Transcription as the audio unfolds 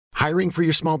Hiring for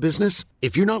your small business?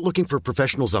 If you're not looking for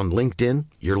professionals on LinkedIn,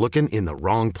 you're looking in the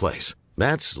wrong place.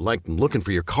 That's like looking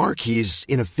for your car keys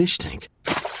in a fish tank.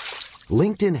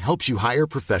 LinkedIn helps you hire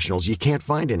professionals you can't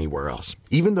find anywhere else,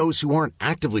 even those who aren't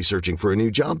actively searching for a new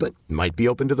job but might be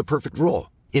open to the perfect role.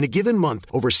 In a given month,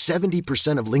 over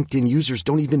 70% of LinkedIn users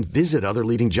don't even visit other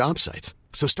leading job sites.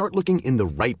 So start looking in the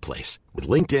right place. With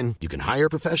LinkedIn, you can hire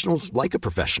professionals like a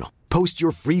professional. Post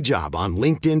your free job on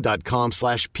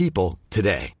linkedin.com/people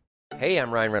today. Hey,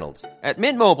 I'm Ryan Reynolds. At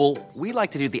Mint Mobile, we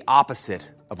like to do the opposite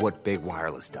of what Big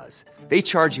Wireless does. They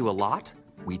charge you a lot,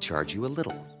 we charge you a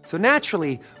little. So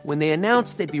naturally, when they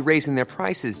announced they'd be raising their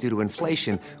prices due to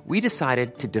inflation, we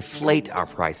decided to deflate our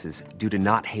prices due to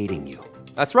not hating you.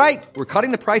 That's right. We're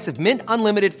cutting the price of Mint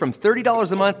Unlimited from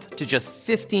 $30 a month to just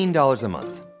 $15 a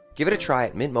month. Give it a try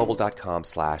at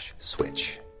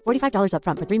mintmobile.com/switch. $45 up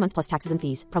front for 3 months plus taxes and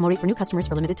fees. Promo rate for new customers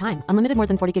for limited time. Unlimited more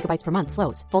than 40 gigabytes per month.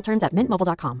 Slows full terms at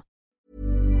mintmobile.com.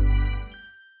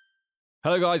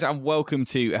 Hello guys, and welcome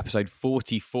to episode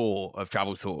 44 of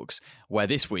Travel Talks, where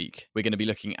this week we're going to be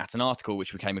looking at an article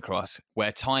which we came across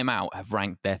where Time Out have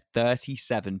ranked their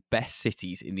 37 best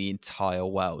cities in the entire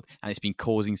world, and it's been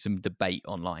causing some debate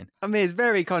online. I mean, it's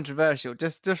very controversial,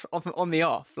 just on the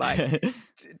off. Like,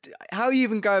 how you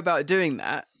even go about doing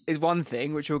that is one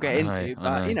thing, which we'll get into.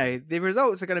 But, you know, the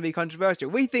results are going to be controversial.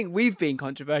 We think we've been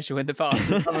controversial in the past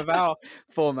with some of our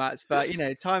formats, but, you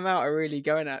know, Time Out are really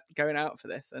going out for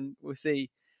this, and we'll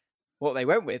see what they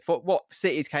went with, what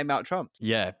cities came out trumps.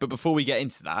 Yeah, but before we get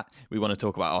into that, we want to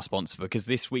talk about our sponsor, because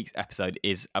this week's episode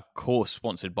is, of course,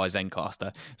 sponsored by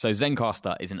Zencastr. So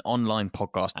Zencastr is an online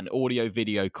podcast and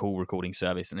audio-video call recording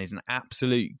service and is an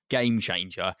absolute game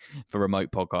changer for remote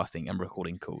podcasting and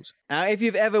recording calls. Now, if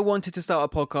you've ever wanted to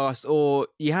start a podcast, or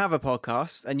you have a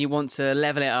podcast and you want to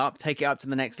level it up, take it up to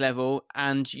the next level,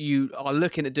 and you are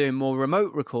looking at doing more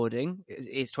remote recording,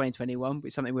 it's 2021,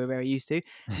 it's something we're very used to,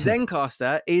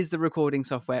 Zencastr is the recording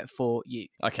software for you.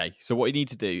 Okay, so what you need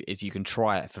to do is you can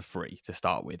try it for free to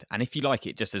start with. And if you like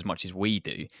it just as much as we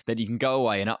do, then you can go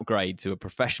away and upgrade to a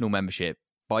professional membership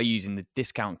by using the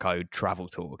discount code Travel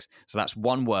Talks. So that's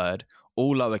one word,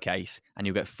 all lowercase, and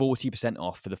you'll get 40%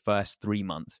 off for the first 3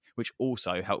 months, which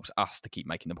also helps us to keep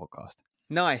making the podcast.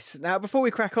 Nice. Now, before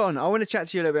we crack on, I want to chat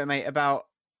to you a little bit, mate, about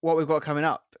what we've got coming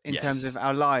up in terms of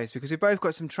our lives, because we've both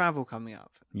got some travel coming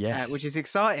up. Yes. Which is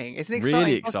exciting. It's an exciting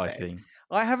really prospect. exciting.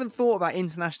 I haven't thought about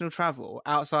international travel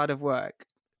outside of work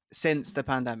since the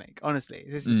pandemic. Honestly,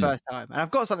 this is the first time, and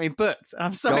I've got something booked, and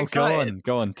I'm so excited.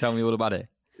 Go on, tell me all about it.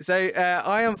 So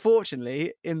I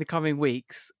unfortunately, in the coming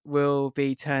weeks, will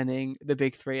be turning the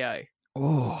big 30.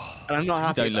 Oh, and I'm not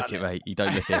happy. You don't look it, mate. You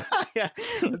don't look it. Yeah,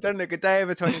 I don't look a day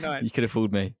over 29. You could have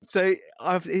fooled me. So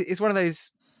it's one of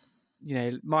those, you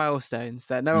know, milestones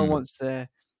that no one wants to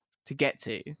get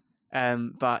to.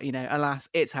 But you know, alas,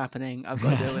 it's happening. I've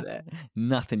got to deal with it.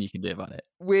 Nothing you can do about it.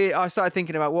 I started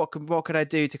thinking about what could I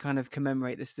do to kind of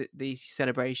commemorate the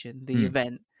celebration, the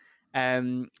event.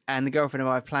 And the girlfriend and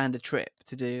I have planned a trip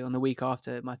to do on the week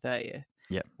after my 30th.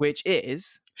 Yeah. Which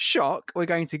is shock. We're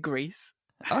going to Greece.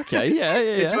 Okay, yeah.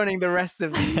 We're joining the rest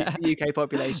of the UK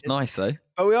population. Nice though.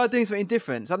 But we are doing something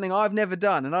different, something I've never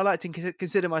done, and I like to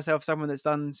consider myself someone that's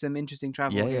done some interesting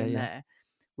travel here and there.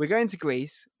 We're going to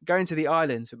Greece, going to the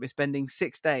islands, but we're spending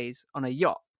 6 days on a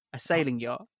yacht, a sailing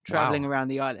yacht, traveling around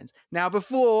the islands. Now,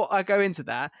 before I go into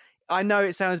that, I know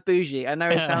it sounds bougie. I know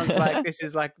it sounds like this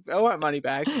is like, I want money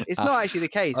bags. It's not actually the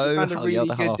case. We found a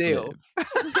really good deal.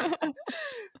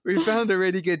 We found a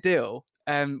really good deal,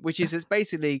 which is it's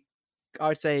basically, I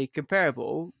would say,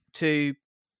 comparable to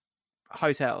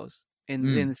hotels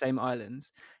in the same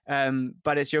islands.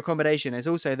 But it's your accommodation. It's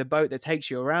also the boat that takes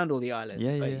you around all the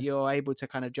islands. You're able to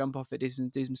kind of jump off it, do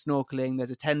some snorkeling.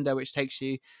 There's a tender which takes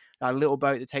you, a little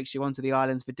boat that takes you onto the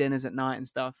islands for dinners at night and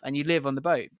stuff. And you live on the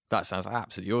boat. That sounds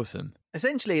absolutely awesome.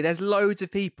 Essentially, there's loads of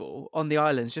people on the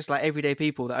islands, just like everyday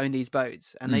people that own these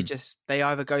boats. And they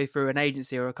either go through an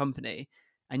agency or a company,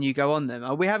 and you go on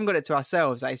them. We haven't got it to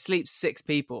ourselves. Like, it sleeps 6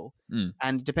 people.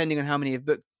 And depending on how many have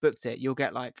booked it, you'll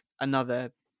get like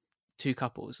another 2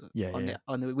 couples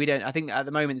we don't. I think at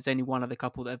the moment there's only one other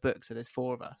couple that are booked, so there's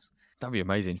 4 of us. That'd be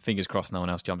amazing. Fingers crossed no one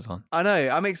else jumps on. I know,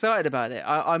 I'm excited about it.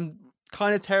 I'm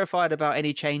kind of terrified about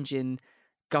any change in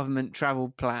government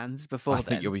travel plans before I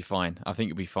think you'll be fine.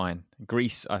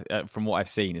 Greece, from what I've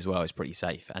seen as well, is pretty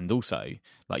safe, and also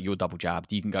like you're double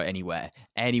jabbed, you can go anywhere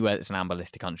that's an amber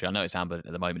listed country. I know it's amber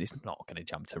at the moment, it's not going to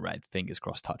jump to red, fingers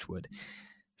crossed, touch wood.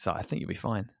 So I think you'll be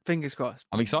fine. Fingers crossed.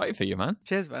 I'm excited for you, man.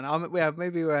 Cheers, man.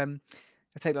 Maybe I'll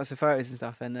take lots of photos and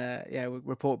stuff, and we'll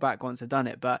report back once I've done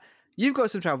it. But You've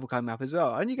got some travel coming up as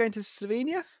well. Aren't you going to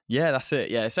Slovenia? Yeah, that's it.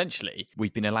 Yeah, essentially,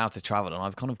 we've been allowed to travel, and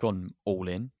I've kind of gone all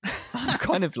in. I'm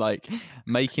kind of like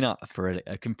making up for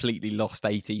a completely lost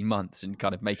 18 months and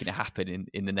kind of making it happen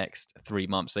in the next 3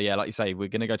 months. So yeah, like you say, we're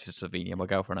going to go to Slovenia. My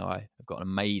girlfriend and I have got an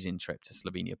amazing trip to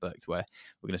Slovenia booked where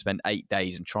we're going to spend 8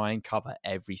 days and try and cover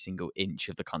every single inch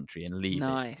of the country and leave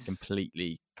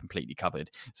it completely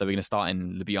covered. So we're going to start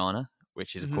in Ljubljana,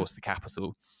 which is, of course, the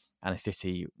capital, and a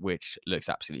city which looks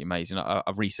absolutely amazing.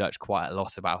 I've researched quite a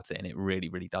lot about it, and it really,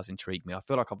 really does intrigue me. I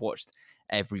feel like I've watched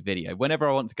every video. Whenever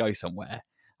I want to go somewhere,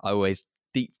 I always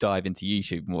deep dive into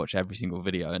YouTube and watch every single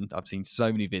video, and I've seen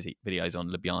so many videos on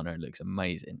Ljubljana, and it looks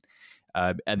amazing.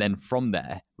 And then from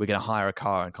there, we're going to hire a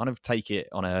car and kind of take it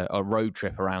on a road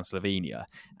trip around Slovenia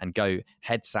and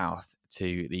head south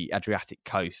to the Adriatic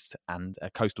coast and a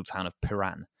coastal town of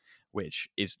Piran, which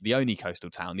is the only coastal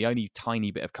town, the only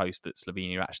tiny bit of coast that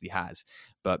Slovenia actually has.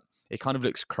 But it kind of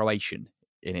looks Croatian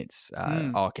in its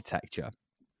architecture,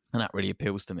 and that really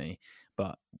appeals to me.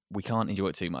 But we can't enjoy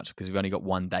it too much because we've only got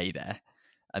 1 day there.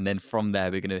 And then from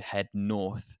there, we're going to head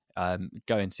north,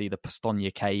 go and see the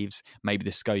Postojna Caves, maybe the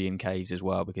Skojin Caves as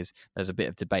well, because there's a bit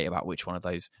of debate about which one of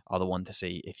those are the one to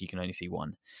see if you can only see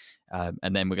one.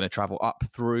 And then we're going to travel up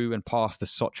through and past the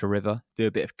Socha River, do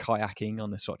a bit of kayaking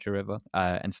on the Socha River,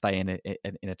 and stay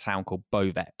in a town called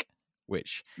Bovec,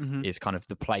 which is kind of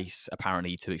the place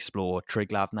apparently to explore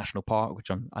Triglav National Park, which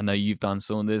I know you've done,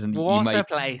 Saunders, and a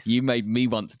place! You made me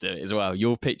want to do it as well.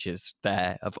 Your pictures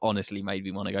there have honestly made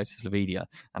me want to go to Slovenia,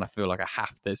 and I feel like I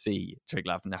have to see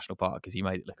Triglav National Park because you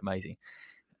made it look amazing.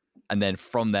 And then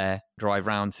from there, drive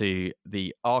round to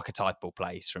the archetypal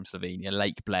place from Slovenia,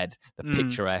 Lake Bled, the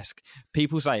picturesque.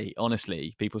 People say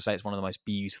it's one of the most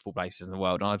beautiful places in the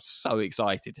world, and I'm so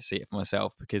excited to see it for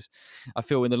myself because I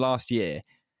feel in the last year,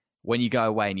 when you go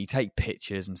away and you take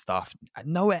pictures and stuff,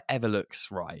 nowhere ever looks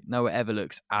right. Nowhere ever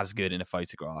looks as good in a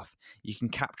photograph. You can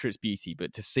capture its beauty,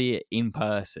 but to see it in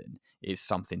person is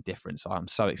something different. So I'm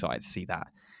so excited to see that.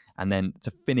 And then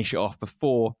to finish it off,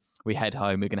 before we head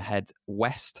home, we're going to head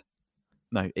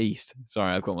east.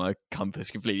 Sorry, I've got my compass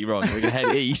completely wrong. We're going to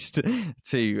head east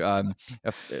to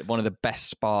one of the best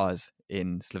spas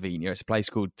in Slovenia. It's a place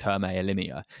called Terme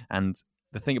Elinia. And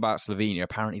the thing about Slovenia,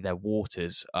 apparently their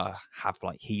waters have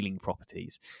like healing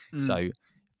properties. So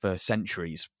for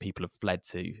centuries, people have fled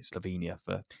to Slovenia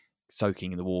for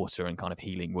soaking in the water and kind of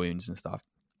healing wounds and stuff.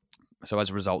 So as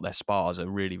a result, their spas are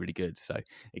really, really good. So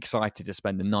excited to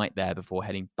spend the night there before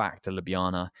heading back to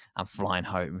Ljubljana and flying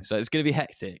home. So it's going to be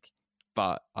hectic,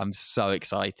 but I'm so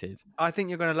excited. I think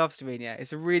you're going to love Slovenia.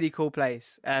 It's a really cool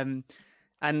place.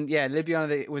 And yeah,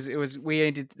 Ljubljana, we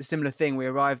only did a similar thing. We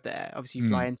arrived there, obviously you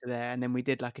fly into there, and then we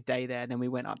did like a day there, and then we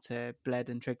went up to Bled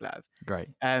and Triglav. Great.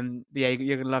 Yeah,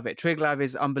 you're going to love it. Triglav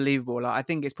is unbelievable. Like, I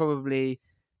think it's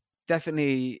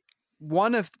definitely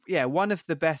one of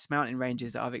the best mountain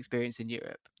ranges that I've experienced in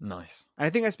Europe. Nice. And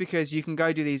I think that's because you can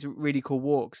go do these really cool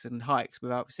walks and hikes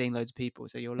without seeing loads of people,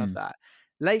 so you'll love that.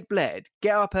 Lake Bled,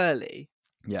 get up early.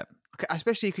 Yep.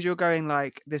 Especially because you're going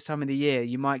like this time of the year,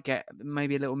 you might get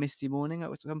maybe a little misty morning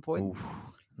at some point. Ooh,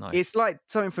 nice. It's like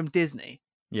something from Disney.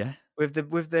 Yeah. With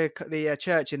the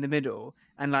church in the middle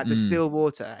and like the still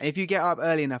water. And if you get up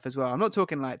early enough as well, I'm not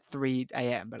talking like 3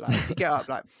 a.m, but like if you get up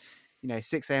like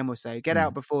 6 a.m. or so, get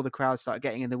out before the crowds start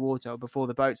getting in the water or before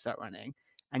the boats start running,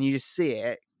 and you just see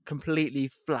it completely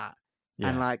flat. Yeah.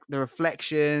 And like the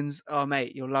reflections, oh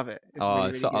mate, you'll love it. It's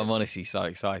really, really I'm honestly so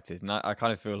excited, and I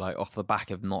kind of feel like off the back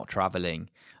of not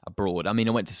traveling abroad. I mean,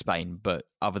 I went to Spain, but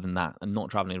other than that, and not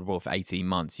traveling abroad for 18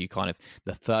 months, you kind of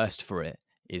the thirst for it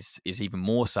is even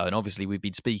more so. And obviously, we've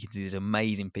been speaking to these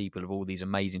amazing people of all these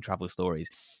amazing travel stories,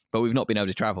 but we've not been able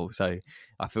to travel. So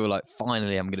I feel like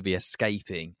finally I'm going to be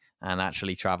escaping and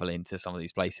actually traveling to some of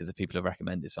these places that people have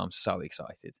recommended. So I'm so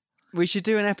excited. We should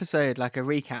do an episode, like a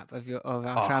recap of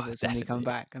our travels definitely. When we come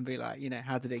back, and be like,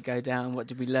 how did it go down? What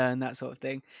did we learn? That sort of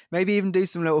thing. Maybe even do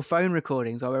some little phone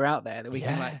recordings while we're out there that we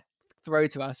can like throw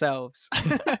to ourselves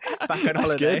back on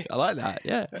holiday. Good. I like that.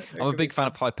 Yeah, I'm a big fan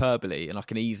of hyperbole, and I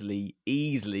can easily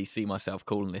see myself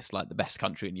calling this like the best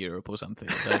country in Europe or something.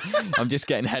 So I'm just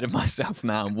getting ahead of myself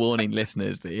now and warning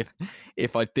listeners that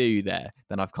if I do there,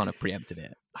 then I've kind of preempted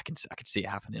it. I can see it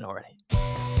happening already.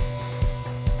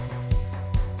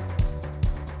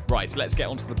 Right, so let's get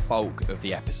on to the bulk of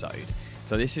the episode.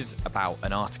 So this is about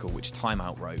an article which Time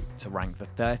Out wrote to rank the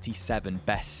 37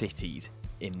 best cities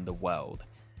in the world.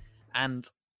 And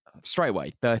straight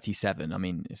away, 37, I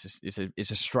mean, it's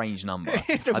a strange number.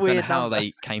 It's a weird number. I don't know how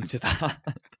they came to that.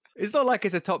 It's not like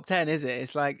it's a top 10, is it?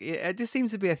 It's like, it just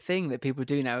seems to be a thing that people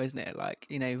do now, isn't it? Like,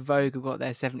 Vogue have got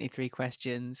their 73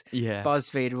 questions. Yeah.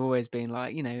 BuzzFeed have always been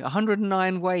like,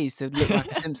 109 ways to look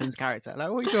like a Simpsons character.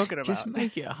 Like, what are you talking about? Just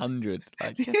make it 100.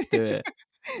 Like, just do it.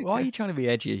 Why are you trying to be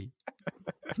edgy?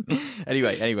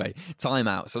 Anyway, time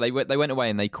out. So they went away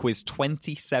and they quizzed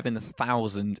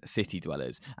 27,000 city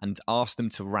dwellers and asked them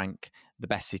to rank the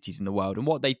best cities in the world. And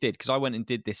what they did, because I went and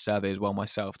did this survey as well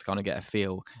myself to kind of get a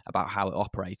feel about how it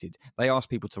operated, they asked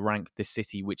people to rank the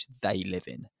city which they live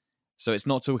in. So it's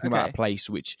not talking about a place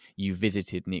which you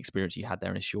visited and the experience you had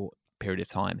there in a short period of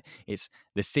time. It's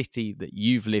the city that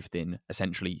you've lived in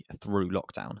essentially through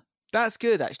lockdown. That's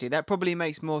good, actually. That probably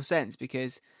makes more sense,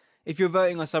 because if you're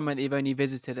voting on somewhere that you've only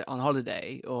visited on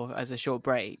holiday or as a short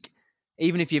break,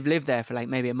 even if you've lived there for like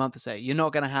maybe a month or so, you're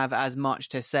not going to have as much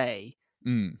to say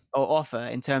or offer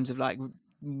in terms of like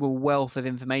wealth of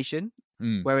information.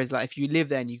 Whereas like if you live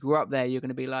there and you grew up there, you're going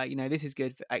to be like, this is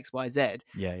good for X, Y, Z.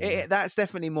 Yeah. That's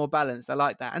definitely more balanced. I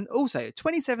like that. And also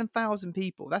 27,000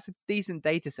 people, that's a decent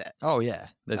data set. Oh yeah.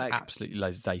 There's absolutely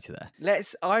loads of data there.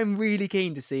 I'm really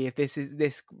keen to see if this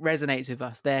resonates with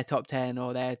us, their top 10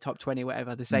 or their top 20,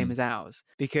 whatever, the same as ours,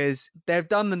 because they've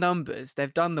done the numbers,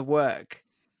 they've done the work.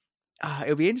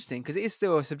 It'll be interesting because it is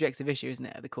still a subjective issue, isn't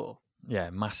it, at the core?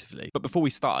 Yeah, massively. But before we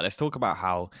start, let's talk about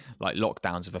how like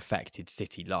lockdowns have affected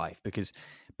city life, because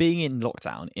being in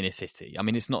lockdown in a city, I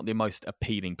mean, it's not the most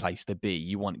appealing place to be.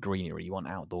 You want greenery, you want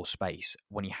outdoor space.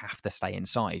 When you have to stay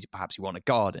inside, perhaps you want a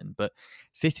garden. But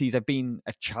cities have been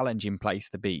a challenging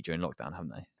place to be during lockdown,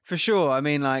 haven't they? For sure. I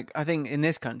mean, like, I think in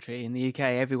this country, in the UK,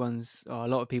 a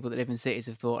lot of people that live in cities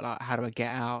have thought, like, how do I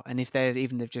get out? And if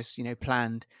they've just,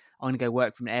 planned, I'm going to go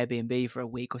work from an Airbnb for a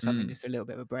week or something, just a little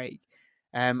bit of a break.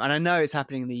 And I know it's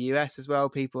happening in the US as well.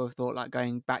 People have thought like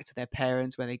going back to their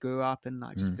parents where they grew up and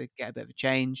like just to get a bit of a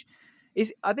change.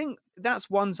 I think that's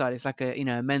one side. It's like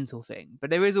a mental thing, but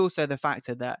there is also the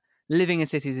factor that living in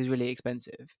cities is really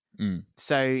expensive.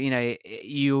 So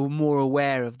you're more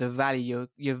aware of the value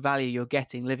you're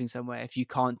getting living somewhere if you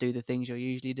can't do the things you're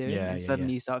usually doing, and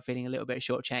suddenly you start feeling a little bit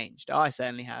shortchanged. I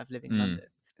certainly have living in London.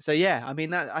 So yeah, I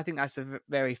mean I think that's a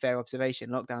very fair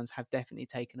observation. Lockdowns have definitely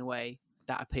taken away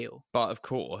that appeal. But of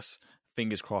course,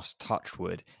 fingers crossed, touch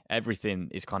wood, everything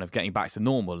is kind of getting back to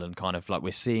normal and kind of like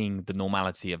we're seeing the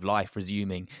normality of life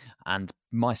resuming. And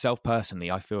myself personally,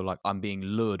 I feel like I'm being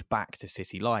lured back to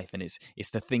city life, and it's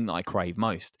the thing that I crave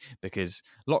most, because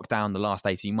lockdown the last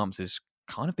 18 months has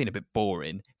kind of been a bit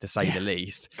boring, to say the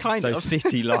least. So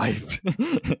city life,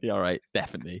 yeah, right,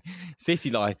 definitely.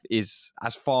 City life is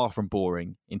as far from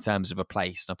boring in terms of a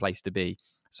place to be.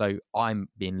 So I'm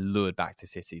being lured back to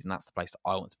cities, and that's the place that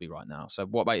I want to be right now. So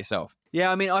what about yourself?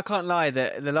 Yeah, I mean, I can't lie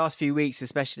that the last few weeks,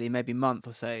 especially maybe month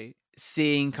or so,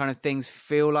 seeing kind of things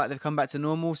feel like they've come back to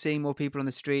normal, seeing more people on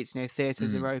the streets,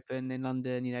 theatres are open in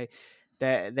London,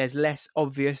 there's less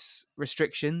obvious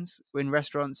restrictions in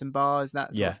restaurants and bars,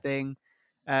 that sort of thing.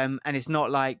 And it's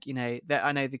not like, that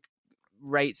I know the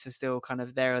rates are still kind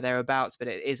of there or thereabouts, but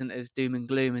it isn't as doom and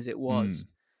gloom as it was.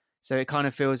 So it kind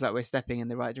of feels like we're stepping in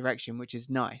the right direction, which is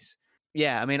nice.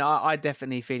 Yeah, I mean, I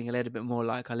definitely feeling a little bit more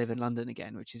like I live in London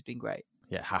again, which has been great.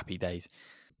 Yeah, happy days.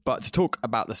 But to talk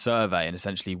about the survey and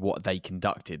essentially what they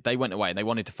conducted, they went away and they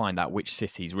wanted to find out which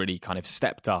cities really kind of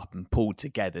stepped up and pulled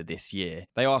together this year.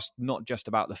 They asked not just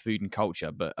about the food and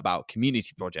culture, but about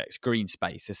community projects, green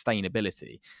space,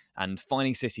 sustainability, and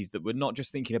finding cities that were not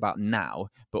just thinking about now,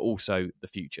 but also the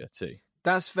future too.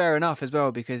 That's fair enough as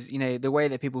well, because, the way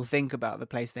that people think about the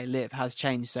place they live has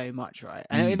changed so much, right?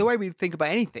 And the way we think about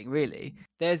anything, really,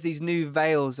 there's these new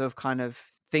veils of kind of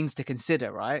things to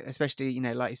consider, right? Especially,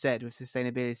 like you said, with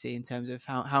sustainability in terms of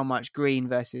how much green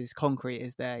versus concrete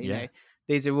is there, you know.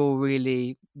 These are all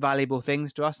really valuable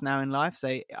things to us now in life.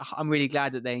 So I'm really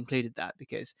glad that they included that,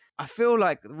 because I feel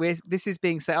like this is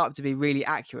being set up to be really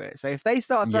accurate. So if they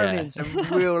start throwing in some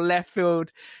real left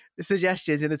field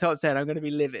suggestions in the top 10, I'm going to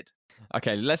be livid.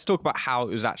 Okay, let's talk about how it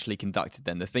was actually conducted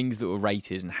then, the things that were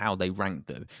rated and how they ranked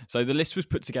them. So the list was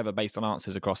put together based on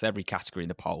answers across every category in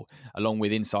the poll, along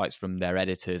with insights from their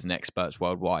editors and experts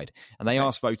worldwide. And they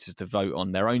asked voters to vote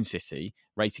on their own city,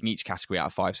 rating each category out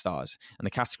of 5 stars. And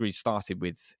the categories started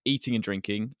with eating and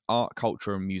drinking, art,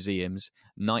 culture and museums,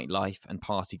 nightlife and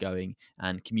party going,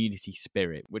 and community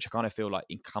spirit, which I kind of feel like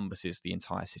encompasses the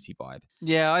entire city vibe.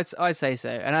 Yeah, I'd say so.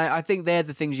 And I think they're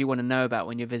the things you want to know about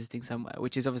when you're visiting somewhere,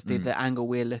 which is obviously the angle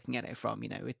we're looking at it from.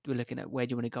 We're looking at where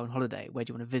do you want to go on holiday, where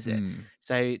do you want to visit.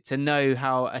 So to know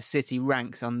how a city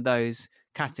ranks on those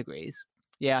categories,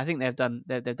 yeah, I think they've done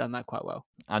that quite well.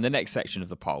 And the next section of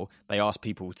the poll, they asked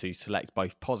people to select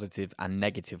both positive and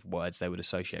negative words they would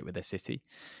associate with their city.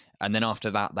 And then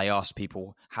after that, they asked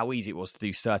people how easy it was to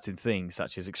do certain things,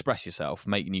 such as express yourself,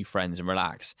 make new friends, and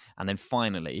relax. And then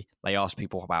finally, they asked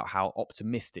people about how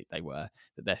optimistic they were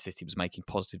that their city was making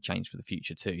positive change for the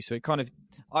future too. So it kind of,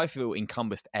 I feel,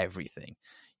 encompassed everything.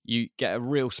 You get a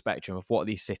real spectrum of what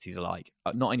these cities are like,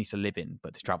 not only to live in,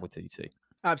 but to travel to too.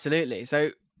 Absolutely. So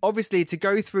obviously, to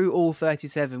go through all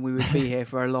 37, we would be here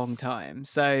for a long time.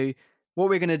 So what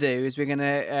we're going to do is we're going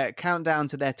to count down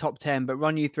to their top 10, but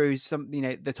run you through some,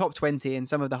 the top 20 and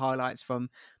some of the highlights from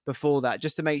before that,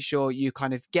 just to make sure you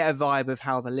kind of get a vibe of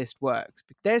how the list works.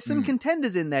 There's some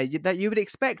contenders in there that you would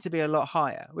expect to be a lot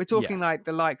higher. We're talking like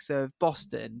the likes of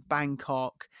Boston,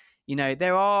 Bangkok.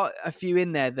 There are a few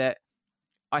in there that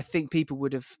I think people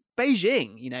would have.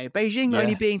 Beijing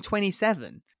only being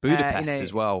 27. Budapest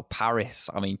as well. Paris.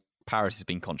 I mean, Paris has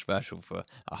been controversial for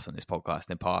us on this podcast in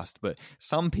the past, but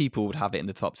some people would have it in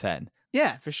the top 10.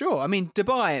 Yeah, for sure. I mean,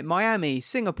 Dubai, Miami,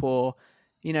 Singapore,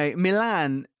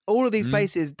 Milan, all of these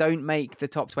places don't make the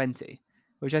top 20,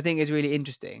 which I think is really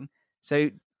interesting.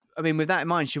 So, I mean, with that in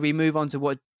mind, should we move on to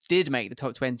what did make the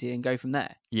top 20 and go from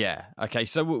there? Yeah. Okay.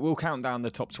 So we'll count down the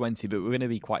top 20, but we're going to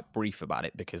be quite brief about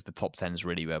it because the top 10 is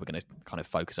really where we're going to kind of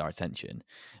focus our attention.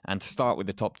 And to start with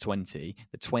the top 20,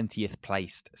 the 20th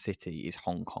placed city is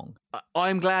Hong Kong.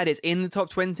 I'm glad it's in the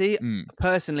top 20.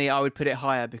 Personally, I would put it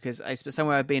higher because it's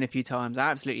somewhere I've been a few times.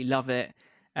 I absolutely love it.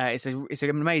 It's an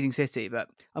amazing city, but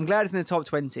I'm glad it's in the top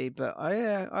 20, but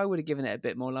I would have given it a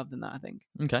bit more love than that, I think.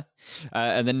 Okay.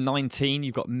 And then 19,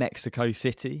 you've got Mexico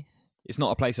City. It's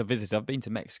not a place I've visited. I've been to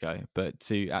Mexico, but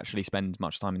to actually spend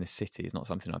much time in the city is not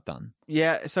something I've done.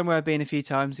 Yeah, somewhere I've been a few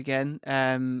times again.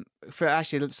 For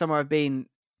actually somewhere I've been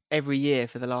every year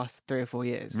for the last 3 or 4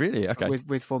 years. Really? Okay.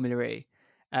 With Formula E.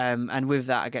 And with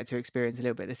that, I get to experience a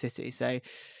little bit of the city. So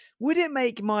would it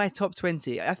make my top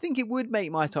 20? I think it would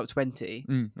make my top 20.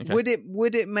 Okay.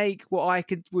 Would it make what I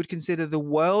would consider the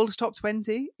world's top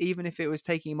 20, even if it was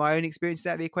taking my own experiences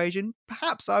out of the equation?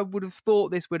 Perhaps I would have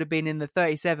thought this would have been in the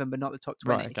 37, but not the top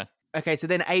 20. Right, okay. Okay, so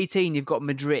then 18, you've got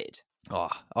Madrid. Oh,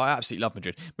 I absolutely love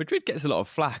Madrid. Madrid gets a lot of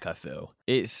flack, I feel.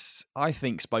 It's, I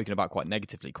think, spoken about quite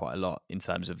negatively quite a lot in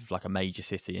terms of like a major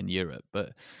city in Europe,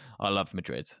 but I love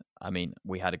Madrid. I mean,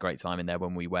 we had a great time in there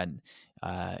when we went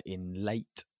in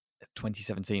late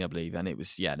 2017, I believe, and it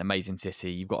was an amazing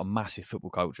city. You've got a massive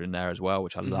football culture in there as well,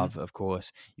 which I love, of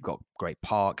course. You've got great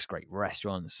parks, great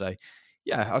restaurants. So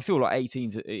I feel like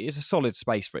 18 is a solid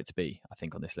space for it to be, I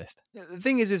think, on this list. The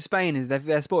thing is with Spain is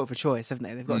they're spoiled for choice, haven't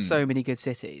they? They've got so many good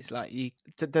cities. Like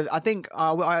I think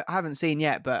I haven't seen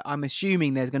yet, but I'm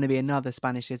assuming there's going to be another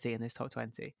Spanish city in this top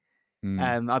 20.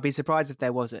 I'd be surprised if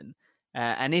there wasn't,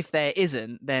 and if there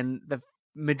isn't, then the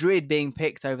Madrid being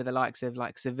picked over the likes of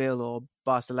like Seville or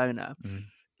Barcelona,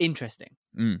 interesting.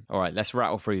 All right, let's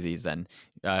rattle through these then.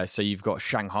 So you've got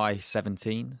Shanghai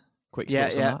 17. Quick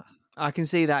thoughts on that? I can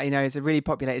see that. It's a really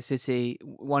populated city,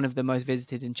 one of the most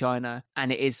visited in China,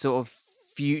 and it is sort of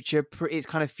it's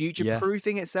kind of future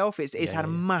proofing itself. It's had a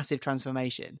massive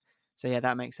transformation. So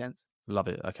that makes sense. Love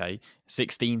it. Okay,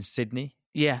 16 Sydney.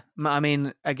 Yeah, I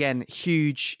mean, again,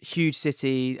 huge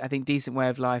city. I think decent way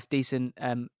of life, decent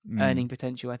earning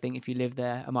potential. I think if you live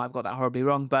there, I might have got that horribly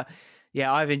wrong, but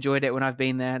I've enjoyed it when I've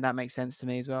been there. That makes sense to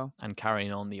me as well. And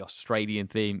carrying on the Australian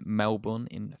theme, Melbourne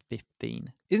in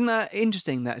 15. Isn't that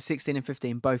interesting that 16 and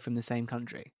 15 both from the same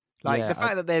country? Like the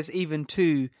fact that there's even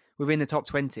 2 within the top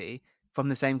 20 from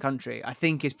the same country, I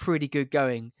think is pretty good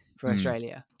going for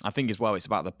Australia. I think as well, it's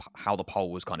about how the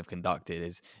poll was kind of conducted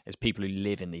as people who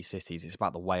live in these cities. It's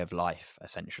about the way of life,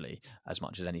 essentially, as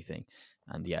much as anything.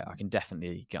 And I can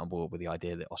definitely get on board with the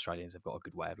idea that Australians have got a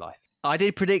good way of life. I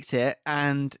did predict it,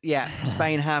 and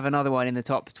Spain have another one in the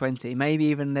top 20. Maybe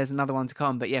even there's another one to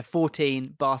come, but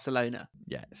 14, Barcelona.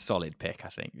 Yeah, solid pick, I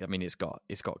think. I mean, it's got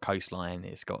coastline,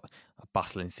 it's got a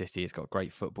bustling city, it's got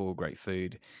great football, great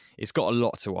food. It's got a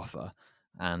lot to offer.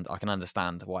 And I can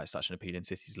understand why it's such an appealing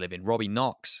city to live in. Robbie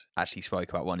Knox actually spoke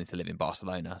about wanting to live in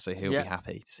Barcelona, so he'll be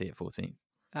happy to see it 14.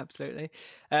 Absolutely.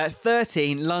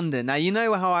 13, London. Now, you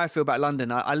know how I feel about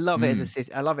London. I love it as a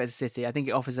city. I love it as a city. I think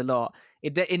it offers a lot.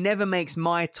 It never makes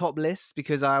my top list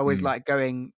because I always like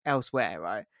going elsewhere,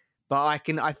 right? But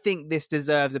I think this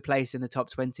deserves a place in the top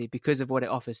 20 because of what it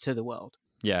offers to the world.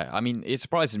 Yeah, I mean, it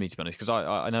surprises me, to be honest, because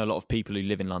I know a lot of people who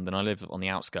live in London. I live on the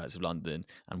outskirts of London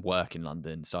and work in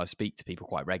London, so I speak to people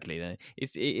quite regularly. And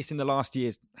it's in the last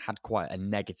years had quite a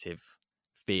negative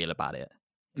feel about it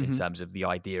in terms of the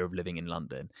idea of living in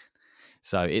London.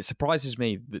 So it surprises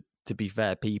me that, to be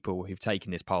fair, people who've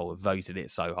taken this poll have voted it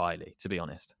so highly, to be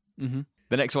honest. The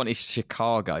next one is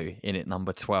Chicago in at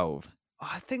number 12.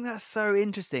 I think that's so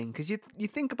interesting because you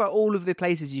think about all of the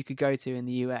places you could go to in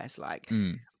the US. Like,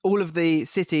 all of the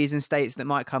cities and states that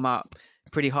might come up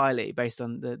pretty highly based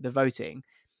on the voting,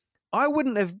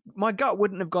 my gut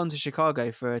wouldn't have gone to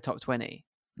Chicago for a top 20.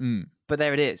 But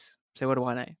there it is. So what do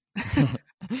I know?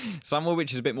 Somewhere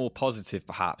which is a bit more positive,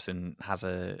 perhaps, and has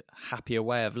a happier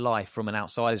way of life from an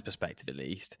outsider's perspective, at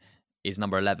least, is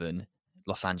number 11,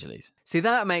 Los Angeles. See,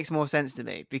 that makes more sense to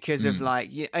me because of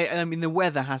I mean, the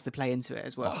weather has to play into it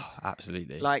as well. Oh,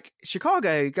 absolutely. Like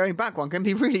Chicago, going back one, can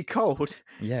be really cold.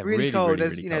 Yeah, really cold. Really,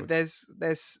 there's, really you know, cold.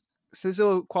 there's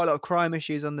all quite a lot of crime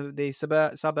issues on the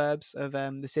suburbs of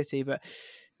the city, but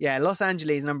yeah, Los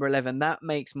Angeles, number 11, that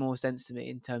makes more sense to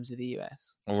me in terms of the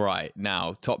US. All right,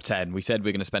 now, top 10. We said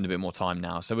we're going to spend a bit more time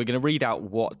now. So we're going to read out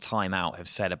what Time Out have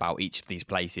said about each of these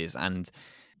places and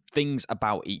things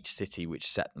about each city which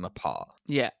set them apart.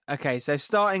 Yeah, okay, so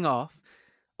starting off,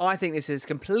 I think this is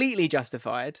completely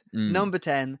justified. Number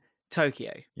 10,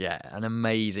 Tokyo. Yeah, an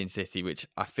amazing city, which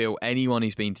I feel anyone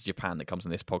who's been to Japan that comes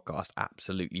on this podcast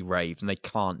absolutely raves, and they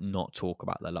can't not talk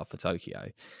about their love for Tokyo.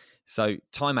 So,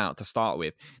 Time Out to start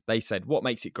with, they said, what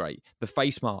makes it great? The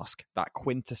face mask, that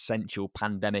quintessential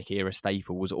pandemic-era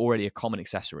staple, was already a common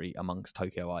accessory amongst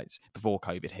Tokyoites before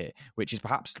COVID hit, which is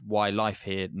perhaps why life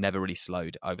here never really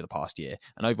slowed over the past year.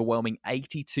 An overwhelming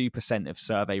 82% of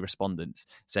survey respondents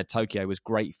said Tokyo was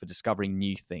great for discovering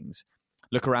new things.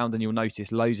 Look around and you'll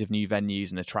notice loads of new venues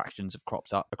and attractions have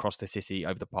cropped up across the city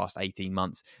over the past 18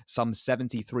 months. Some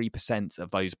 73%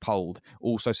 of those polled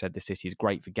also said the city is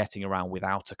great for getting around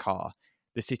without a car.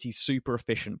 The city's super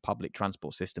efficient public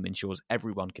transport system ensures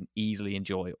everyone can easily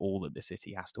enjoy all that the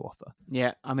city has to offer.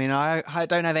 Yeah, I mean, I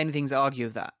don't have anything to argue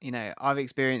with that. You know, I've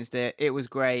experienced it. It was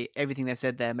great. Everything they've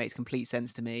said there makes complete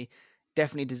sense to me.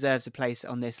 Definitely deserves a place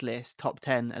on this list. Top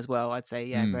 10 as well, I'd say.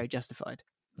 Yeah, very justified.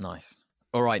 Nice.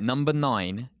 All right, number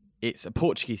 9, it's a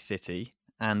Portuguese city,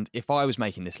 and if I was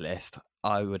making this list,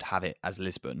 I would have it as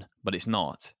Lisbon, but it's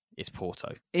not. It's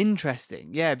Porto.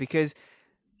 Interesting, yeah, because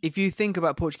if you think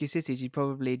about Portuguese cities, you'd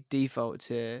probably default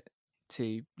to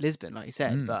Lisbon, like you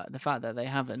said, but the fact that they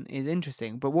haven't is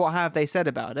interesting. But what have they said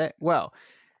about it? Well,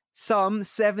 some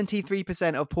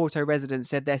 73% of Porto residents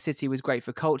said their city was great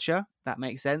for culture. That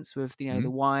makes sense with, you know,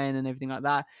 the wine and everything like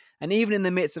that. And even in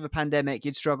the midst of a pandemic,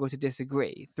 you'd struggle to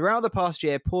disagree. Throughout the past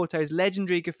year, Porto's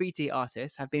legendary graffiti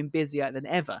artists have been busier than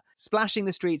ever, splashing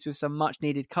the streets with some much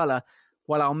needed colour,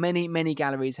 while our many, many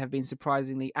galleries have been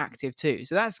surprisingly active too.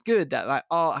 So that's good that like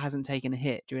art hasn't taken a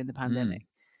hit during the pandemic.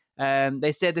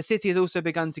 They said the city has also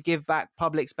begun to give back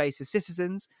public space to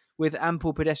citizens with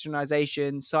ample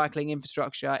pedestrianisation, cycling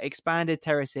infrastructure, expanded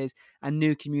terraces, and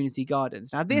new community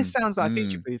gardens. Now, this sounds like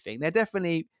future-proofing. They're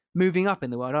definitely moving up in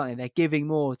the world, aren't they? They're giving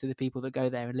more to the people that go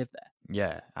there and live there.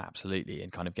 Yeah, absolutely.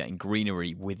 And kind of getting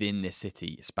greenery within this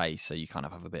city space, so you kind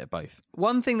of have a bit of both.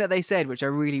 One thing that they said, which I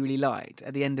really, really liked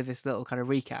at the end of this little kind of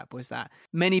recap, was that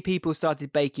many people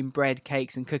started baking bread,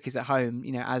 cakes, and cookies at home,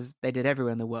 you know, as they did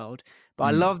everywhere in the world. But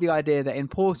I love the idea that in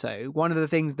Porto, one of the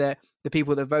things that the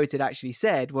people that voted actually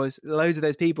said was loads of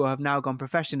those people have now gone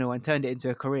professional and turned it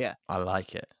into a career. I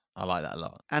like it. I like that a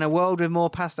lot. And a world with more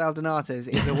pastel donatas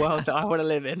is a world that I want to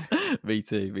live in. Me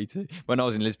too. When I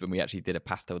was in Lisbon, we actually did a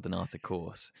pastel donata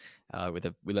course with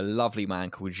a lovely man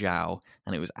called João,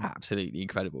 and it was absolutely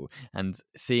incredible. And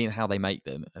seeing how they make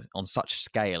them on such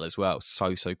scale as well,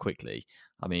 so quickly.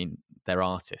 I mean, they're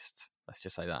artists. Let's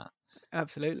just say that.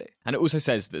 Absolutely. And it also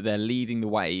says that they're leading the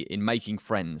way in making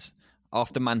friends.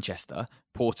 After Manchester,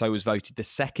 Porto was voted the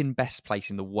second best place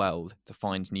in the world to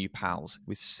find new pals,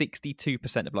 with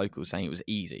 62% of locals saying it was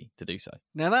easy to do so.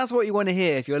 Now, that's what you want to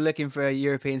hear if you're looking for a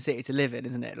European city to live in,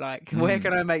 isn't it? Like, where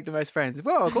can I make the most friends?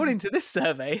 Well, according to this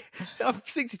survey, I have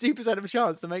 62% of a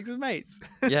chance to make some mates.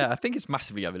 Yeah, I think it's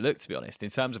massively overlooked, to be honest, in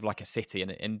terms of like a city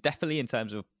and definitely in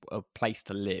terms of a place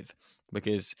to live.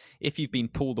 Because if you've been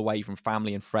pulled away from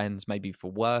family and friends, maybe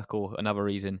for work or another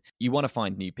reason, you want to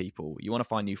find new people, you want to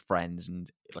find new friends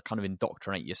and kind of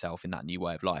indoctrinate yourself in that new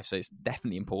way of life. So it's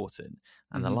definitely important.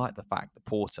 And I like the fact that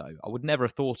Porto, I would never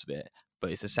have thought of it,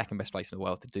 but it's the second best place in the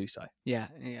world to do so. Yeah,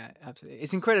 absolutely.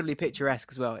 It's incredibly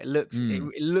picturesque as well. It looks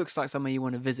it looks like somewhere you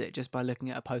want to visit just by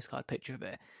looking at a postcard picture of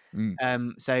it.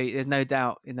 So there's no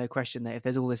doubt, no question that if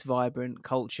there's all this vibrant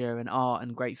culture and art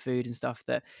and great food and stuff,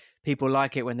 that people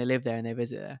like it when they live there and they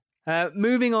visit there.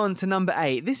 Moving on to number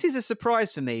 8. This is a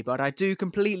surprise for me, but I do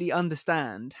completely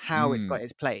understand how it's got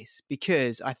its place,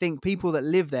 because I think people that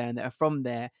live there and that are from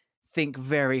there think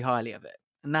very highly of it.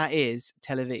 And that is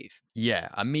Tel Aviv. Yeah,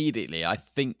 immediately. I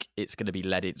think it's going to be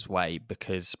led its way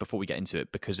because, before we get into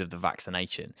it, because of the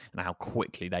vaccination and how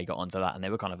quickly they got onto that. And they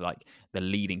were kind of like the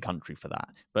leading country for that.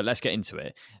 But let's get into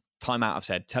it. Time Out have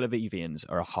said Tel Avivians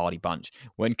are a hardy bunch.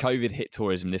 When COVID hit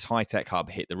tourism, this high-tech hub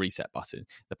hit the reset button.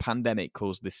 The pandemic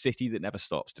caused the city that never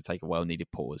stops to take a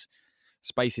well-needed pause.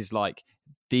 Spaces like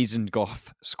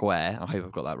Dizengoff Square, I hope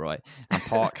I've got that right, and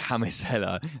Park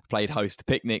Hamisela played host to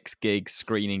picnics, gigs,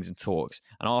 screenings and talks.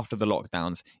 And after the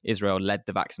lockdowns, Israel led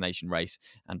the vaccination race.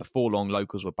 And before long,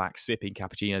 locals were back sipping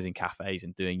cappuccinos in cafes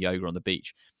and doing yoga on the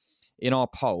beach. In our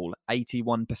poll,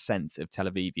 81% of Tel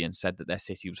Avivians said that their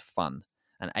city was fun,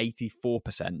 and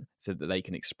 84% said that they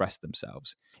can express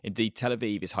themselves. Indeed, Tel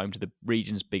Aviv is home to the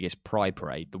region's biggest Pride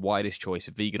Parade, the widest choice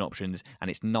of vegan options,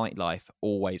 and its nightlife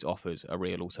always offers a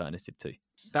real alternative too.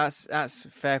 That's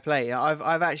fair play.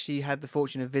 I've actually had the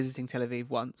fortune of visiting Tel Aviv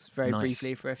once, very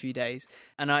briefly for a few days,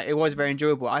 and it was very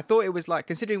enjoyable. I thought it was like,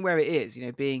 considering where it is,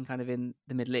 being kind of in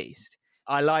the Middle East,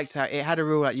 I liked how it had a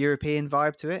real European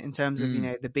vibe to it in terms of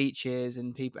the beaches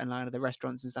and people and the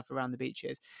restaurants and stuff around the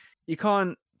beaches. You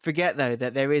can't forget though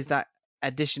that there is that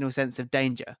additional sense of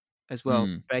danger as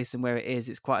well, based on where it is.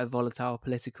 It's quite a volatile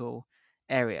political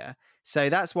area, so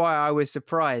that's why I was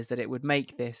surprised that it would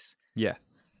make this. Yeah,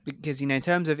 because in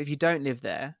terms of if you don't live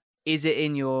there, is it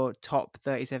in your top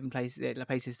 37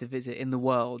 places to visit in the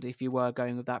world if you were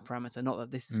going with that parameter? Not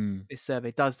that this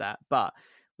survey does that, but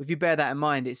if you bear that in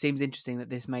mind, it seems interesting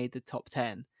that this made the top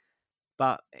 10.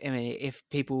 But I mean, if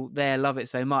people there love it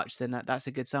so much, then that's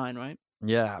a good sign, right?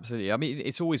 Yeah, absolutely. I mean,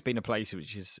 it's always been a place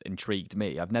which has intrigued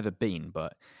me. I've never been,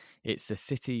 but it's a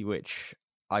city which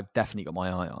I've definitely got my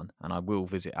eye on, and I will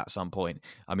visit at some point.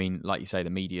 I mean, like you say, the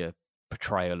media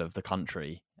portrayal of the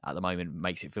country at the moment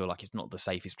makes it feel like it's not the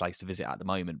safest place to visit at the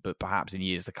moment, but perhaps in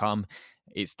years to come,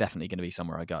 it's definitely going to be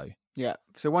somewhere I go. Yeah.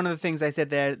 So one of the things they said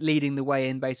they're leading the way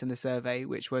in based on the survey,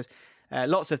 which was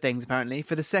lots of things apparently.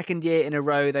 For the second year in a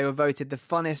row, they were voted the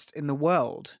funnest in the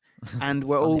world, and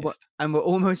were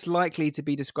almost likely to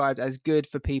be described as good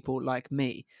for people like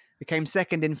me. Became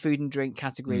second in food and drink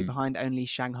category behind only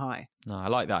Shanghai. No, I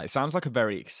like that. It sounds like a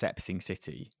very accepting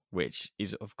city, which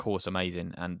is, of course,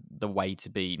 amazing. And the way to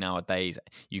be nowadays,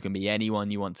 you can be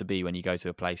anyone you want to be when you go to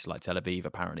a place like Tel Aviv,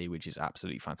 apparently, which is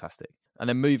absolutely fantastic. And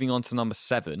then moving on to number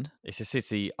 7, it's a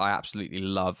city I absolutely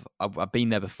love. I've been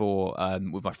there before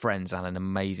with my friends and had an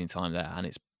amazing time there, and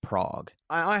it's Prague.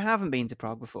 I haven't been to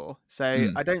Prague before,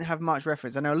 so I don't have much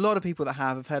reference. I know a lot of people that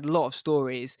have. I've heard a lot of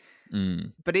stories,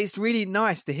 but it's really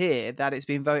nice to hear that it's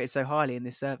been voted so highly in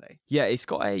this survey. Yeah, it's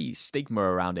got a stigma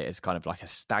around it as kind of like a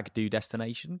stag do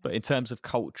destination, but in terms of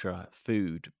culture,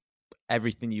 food,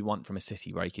 everything you want from a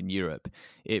city break in Europe,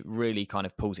 it really kind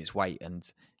of pulls its weight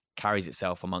and carries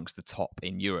itself amongst the top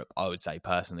in Europe, I would say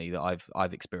personally, that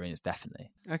I've experienced, definitely.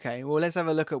 Okay, well, let's have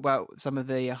a look at some of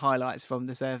the highlights from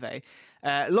the survey.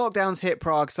 Lockdowns hit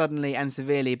Prague suddenly and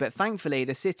severely, but thankfully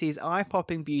the city's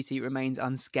eye-popping beauty remains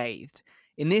unscathed.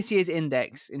 In this year's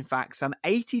index, in fact, some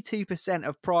 82%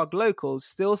 of Prague locals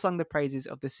still sung the praises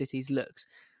of the city's looks.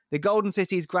 The Golden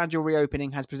City's gradual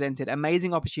reopening has presented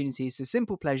amazing opportunities to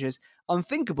simple pleasures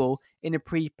unthinkable in a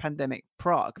pre-pandemic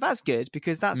Prague. That's good,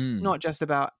 because that's not just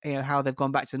about how they've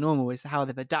gone back to normal, it's how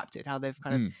they've adapted, how they've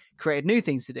kind of created new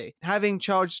things to do. Having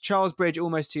charged Charles Bridge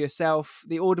almost to yourself,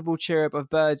 the audible chirrup of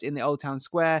birds in the Old Town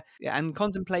Square, and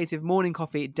contemplative morning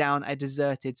coffee down a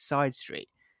deserted side street.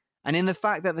 And in the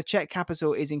fact that the Czech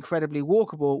capital is incredibly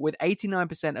walkable, with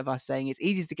 89% of us saying it's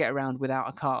easy to get around without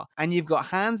a car. And you've got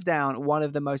hands down one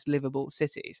of the most livable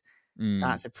cities.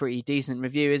 That's a pretty decent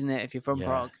review, isn't it, if you're from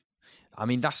Prague? I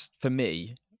mean, that's, for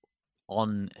me,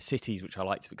 on cities which I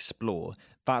like to explore,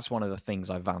 that's one of the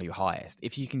things I value highest.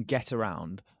 If you can get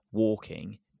around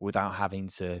walking without having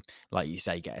to, like you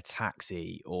say, get a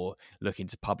taxi or look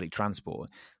into public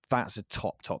transport, that's a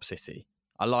top city.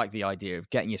 I like the idea of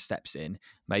getting your steps in,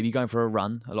 maybe going for a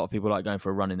run. A lot of people like going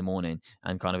for a run in the morning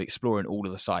and kind of exploring all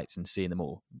of the sites and seeing them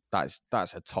all. That's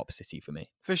a top city for me.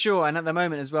 For sure. And at the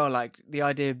moment as well, like the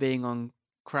idea of being on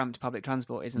cramped public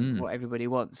transport isn't what everybody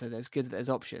wants. So there's good that there's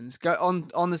options. Go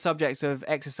on the subject of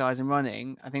exercise and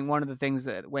running. I think one of the things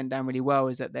that went down really well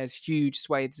is that there's huge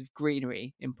swathes of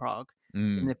greenery in Prague,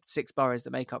 in the 6 boroughs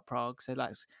that make up Prague. So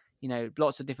that's,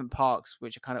 lots of different parks,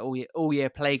 which are kind of all year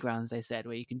playgrounds, they said,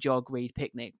 where you can jog, read,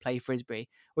 picnic, play frisbee,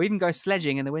 or even go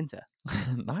sledging in the winter.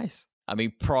 Nice. I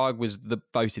mean, Prague was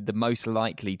voted the most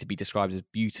likely to be described as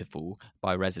beautiful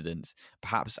by residents.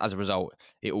 Perhaps as a result,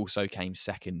 it also came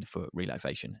second for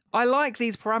relaxation. I like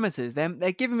these parameters.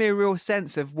 They're giving me a real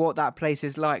sense of what that place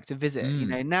is like to visit.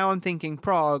 Now I'm thinking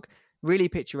Prague, really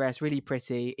picturesque, really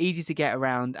pretty, easy to get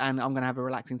around, and I'm going to have a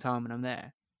relaxing time when I'm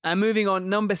there. And moving on,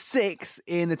 number 6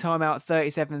 in the Time Out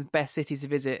 37th best cities to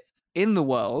visit in the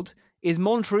world is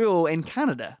Montreal in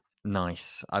Canada.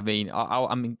 Nice. I mean,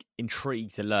 I'm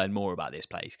intrigued to learn more about this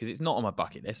place because it's not on my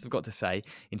bucket list. I've got to say,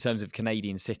 in terms of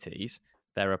Canadian cities,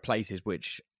 there are places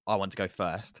which I want to go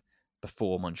first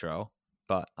before Montreal.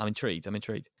 But I'm intrigued.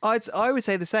 I would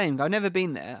say the same. I've never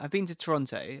been there. I've been to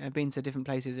Toronto. I've been to different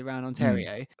places around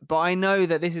Ontario. But I know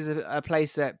that this is a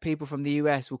place that people from the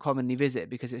US will commonly visit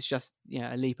because it's just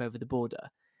a leap over the border.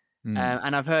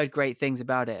 And I've heard great things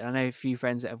about it. I know a few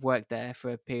friends that have worked there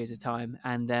for periods of time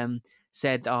and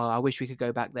said, "Oh, I wish we could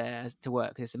go back there to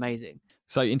work. It's amazing."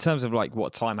 So in terms of like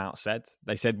what Time Out said,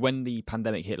 they said when the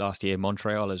pandemic hit last year,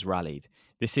 Montreal has rallied.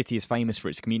 This city is famous for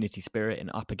its community spirit,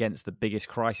 and up against the biggest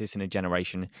crisis in a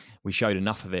generation, we showed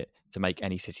enough of it to make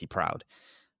any city proud.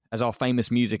 As our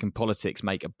famous music and politics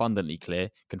make abundantly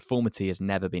clear, conformity has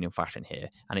never been in fashion here,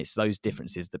 and it's those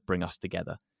differences that bring us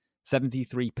together.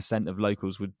 73% of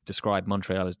locals would describe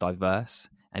Montreal as diverse,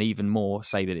 and even more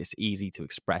say that it's easy to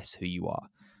express who you are.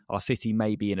 Our city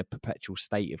may be in a perpetual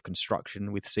state of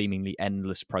construction with seemingly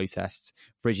endless protests,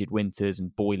 frigid winters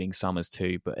and boiling summers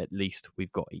too, but at least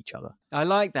we've got each other. I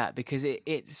like that because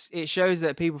it shows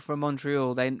that people from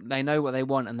Montreal, they know what they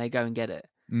want and they go and get it.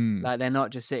 Like they're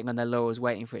not just sitting on their laurels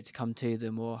waiting for it to come to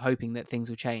them or hoping that things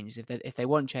will change. If they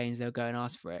want change, they'll go and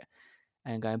ask for it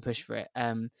and go and push for it.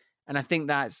 And I think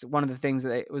that's one of the things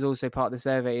that was also part of the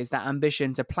survey is that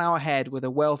ambition to plough ahead with a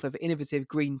wealth of innovative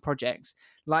green projects,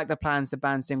 like the plans to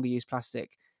ban single-use plastic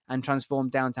and transform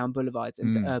downtown boulevards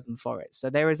into urban forests. So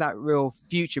there is that real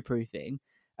future-proofing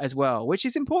as well, which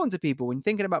is important to people when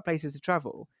thinking about places to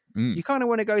travel. You kind of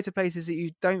want to go to places that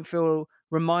you don't feel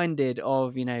reminded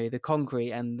of, the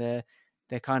concrete and the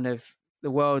kind of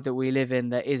the world that we live in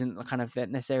that isn't kind of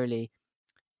necessarily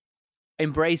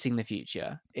embracing the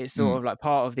future. It's sort of like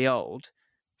part of the old.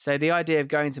 So the idea of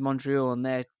going to Montreal and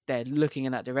they're looking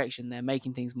in that direction, they're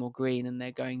making things more green and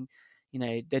they're going,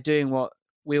 they're doing what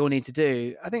we all need to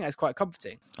do. I think that's quite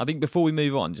comforting. I think before we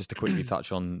move on, just to quickly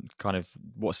touch on kind of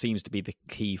what seems to be the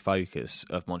key focus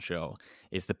of Montreal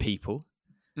is the people.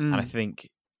 And I think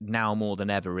now more than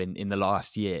ever in the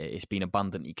last year, it's been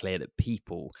abundantly clear that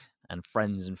people and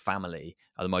friends and family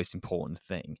are the most important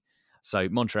thing. So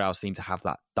Montreal seem to have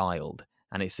that dialed,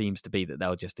 and it seems to be that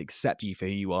they'll just accept you for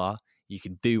who you are. You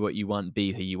can do what you want,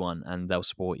 be who you want, and they'll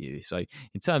support you. So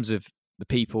in terms of the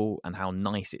people and how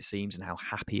nice it seems and how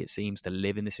happy it seems to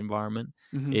live in this environment,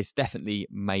 it's definitely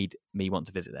made me want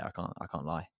to visit there. I can't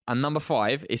lie. And number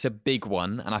 5, it's a big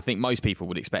one, and I think most people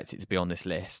would expect it to be on this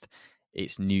list.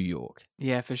 It's New York.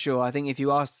 Yeah, for sure. I think if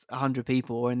you asked 100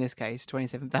 people, or in this case,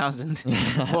 27,000,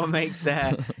 what makes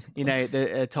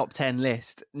the top 10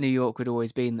 list, New York would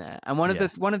always be in there. And one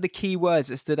of the key words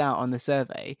that stood out on the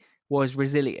survey was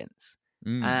resilience.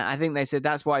 And I think they said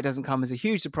that's why it doesn't come as a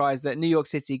huge surprise that New York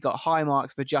City got high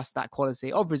marks for just that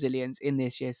quality of resilience in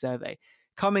this year's survey,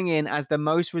 coming in as the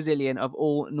most resilient of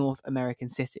all North American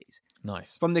cities.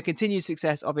 Nice. From the continued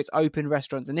success of its open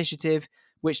restaurants initiative,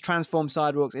 which transformed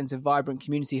sidewalks into vibrant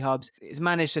community hubs, it's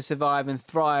managed to survive and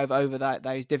thrive over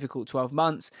those difficult 12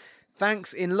 months,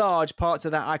 thanks in large part to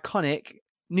that iconic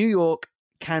New York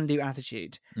can-do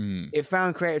attitude. It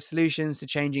found creative solutions to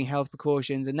changing health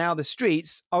precautions, and now the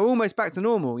streets are almost back to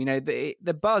normal.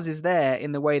 The buzz is there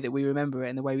in the way that we remember it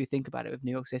and the way we think about it with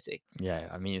New York City. Yeah,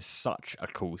 I mean, it's such a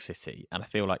cool city, and I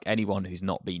feel like anyone who's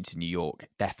not been to New York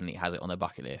definitely has it on their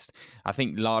bucket list. I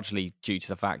think largely due to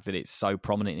the fact that it's so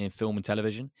prominent in film and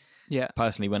television. Yeah.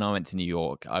 Personally, when I went to New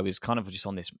York, I was kind of just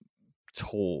on this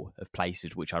tour of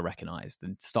places which I recognised,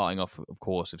 and starting off, of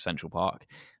course, with Central Park.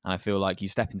 And I feel like you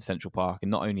step into Central Park, and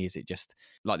not only is it just,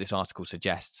 like this article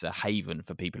suggests, a haven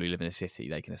for people who live in the city,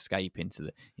 they can escape into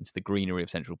the greenery of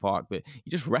Central Park, but you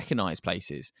just recognise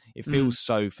places. It feels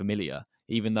so familiar,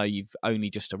 even though you've only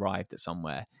just arrived at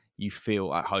somewhere. You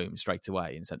feel at home straight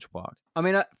away in Central Park. I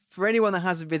mean, for anyone that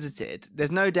hasn't visited,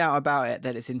 there's no doubt about it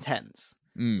that it's intense.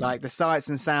 Like the sights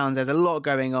and sounds, there's a lot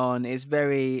going on. It's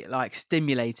very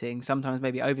stimulating, sometimes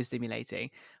maybe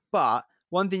overstimulating. But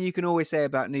one thing you can always say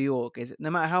about New York is no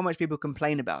matter how much people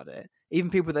complain about it, even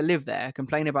people that live there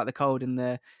complain about the cold in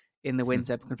the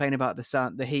winter, complain about the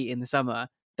sun, the heat in the summer,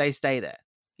 they stay there.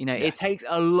 It takes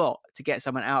a lot to get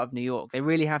someone out of New York. They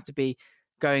really have to be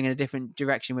going in a different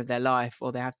direction with their life,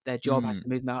 or their job has to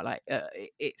move them out.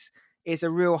 It's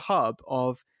a real hub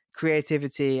of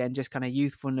creativity and just kind of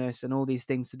youthfulness and all these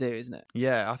things to do, isn't it?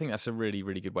 Yeah, I think that's a really,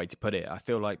 really good way to put it. I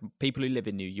feel like people who live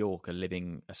in New York are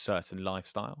living a certain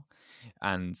lifestyle,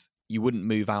 and you wouldn't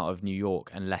move out of New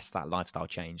York unless that lifestyle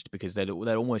changed, because there'd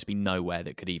almost be nowhere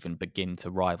that could even begin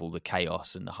to rival the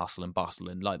chaos and the hustle and bustle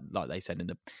and like they said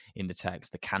in the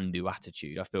text, the can-do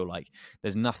attitude. I feel like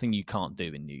there's nothing you can't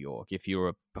do in New York. If you're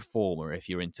a performer, if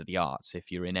you're into the arts,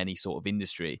 if you're in any sort of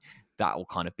industry, that will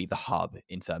kind of be the hub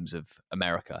in terms of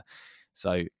America.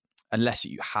 So unless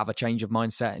you have a change of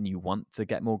mindset and you want to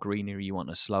get more greenery, you want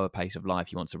a slower pace of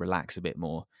life, you want to relax a bit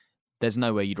more, there's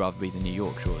nowhere you'd rather be than New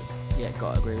York, surely. Yeah,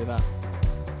 gotta agree with that.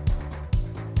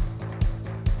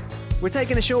 We're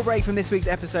taking a short break from this week's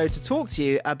episode to talk to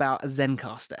you about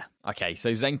Zencastr. Okay,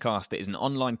 so Zencastr is an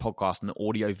online podcast and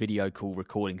audio-video call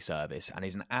recording service and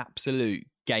is an absolute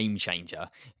game changer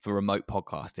for remote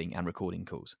podcasting and recording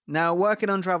calls. Now, working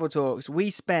on Travel Talks,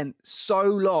 we spent so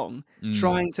long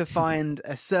trying to find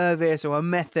a service or a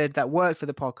method that worked for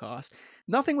the podcast.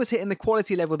 Nothing was hitting the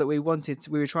quality level that we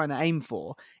were trying to aim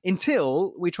for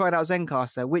until we tried out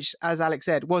Zencastr, which, as Alex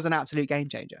said, was an absolute game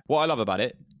changer. What I love about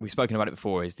it, we've spoken about it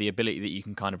before, is the ability that you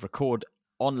can kind of record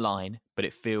online, but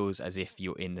it feels as if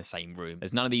you're in the same room.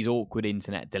 There's none of these awkward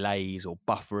internet delays or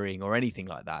buffering or anything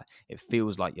like that. It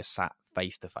feels like you're sat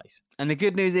face to face. And the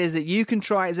good news is that you can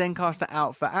try Zencastr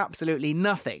out for absolutely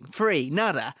nothing, free,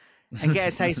 nada, and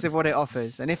get a taste of what it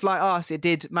offers. And if, like us, it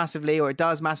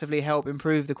does massively help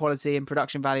improve the quality and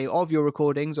production value of your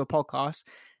recordings or podcasts,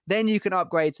 then you can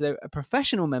upgrade to a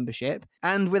professional membership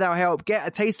and, with our help, get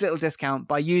a tasty little discount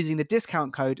by using the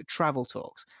discount code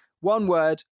TRAVELTALKS. One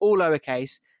word, all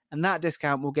lowercase, and that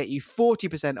discount will get you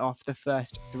 40% off the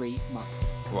first 3 months.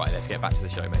 Right, let's get back to the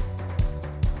show, mate.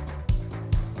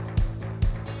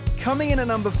 Coming in at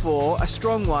number 4, a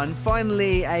strong one,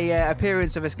 finally a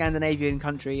appearance of a Scandinavian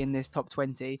country in this top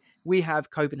 20, we have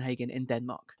Copenhagen in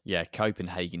Denmark. Yeah,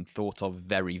 Copenhagen, thought of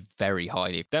very, very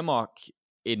highly. Denmark,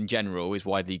 in general, is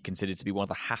widely considered to be one of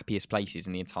the happiest places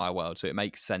in the entire world, so it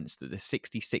makes sense that the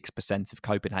 66% of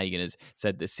Copenhageners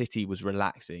said the city was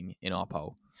relaxing in our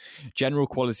poll. General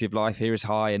quality of life here is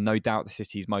high, and no doubt the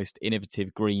city's most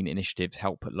innovative green initiatives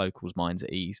help put locals' minds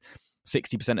at ease.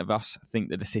 60% of us think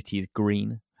that the city is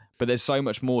green. But there's so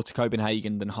much more to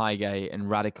Copenhagen than Highgate and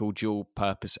radical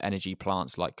dual-purpose energy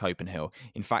plants like Copenhill.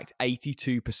 In fact,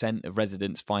 82% of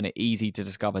residents find it easy to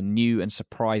discover new and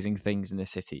surprising things in the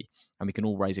city. And we can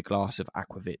all raise a glass of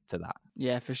aquavit to that.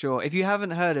 Yeah, for sure. If you haven't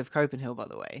heard of Copenhill, by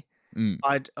the way,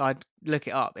 I'd look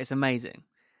it up. It's amazing.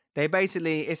 They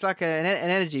basically, it's like an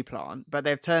energy plant, but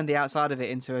they've turned the outside of it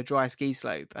into a dry ski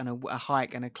slope and a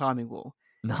hike and a climbing wall.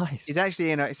 Nice. It's actually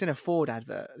it's in a Ford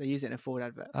advert. They use it in a Ford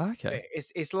advert. Okay.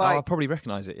 It's like, I'll probably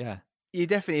recognise it. Yeah. You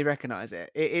definitely recognise it.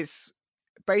 It's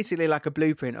basically like a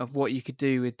blueprint of what you could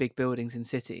do with big buildings in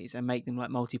cities and make them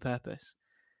like multi-purpose.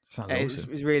 Sounds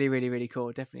awesome. It's really, really, really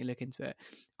cool. Definitely look into it.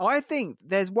 I think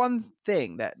there's one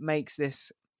thing that makes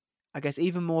this, I guess,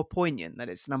 even more poignant that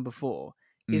it's number 4.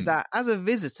 Is that as a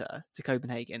visitor to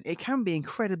Copenhagen, it can be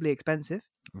incredibly expensive.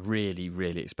 Really,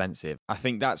 really expensive. I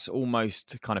think that's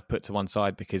almost kind of put to one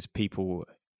side because people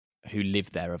who live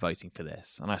there are voting for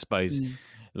this. And I suppose,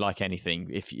 like anything,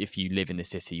 if you live in the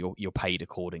city, you're paid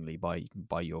accordingly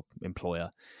by your employer.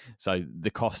 So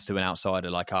the cost to an outsider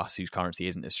like us, whose currency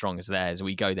isn't as strong as theirs,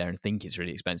 we go there and think it's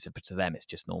really expensive, but to them, it's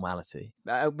just normality.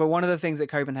 But one of the things that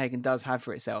Copenhagen does have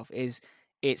for itself is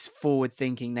its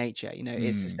forward-thinking nature,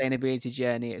 its sustainability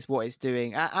journey, it's what it's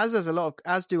doing, as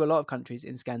do a lot of countries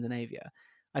in Scandinavia.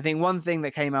 I think one thing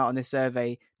that came out on this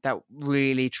survey that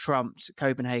really trumped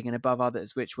Copenhagen above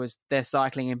others, which was their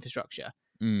cycling infrastructure,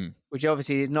 which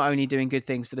obviously is not only doing good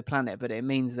things for the planet, but it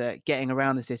means that getting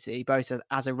around the city, both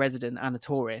as a resident and a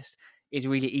tourist, is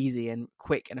really easy and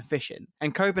quick and efficient.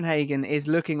 And Copenhagen is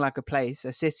looking like a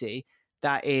city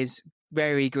that is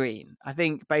very green. I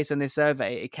think based on this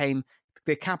survey, it came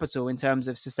the capital in terms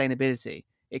of sustainability.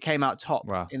 It came out top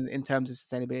in terms of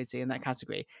sustainability in that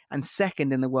category, and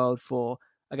second in the world for,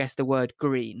 I guess, the word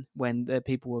green when the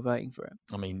people were voting for it.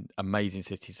 I mean, amazing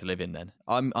city to live in then.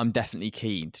 I'm definitely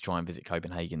keen to try and visit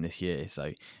Copenhagen this year,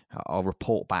 so I'll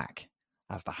report back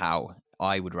as to how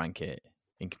I would rank it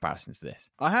in comparison to this.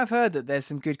 I have heard that there's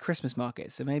some good Christmas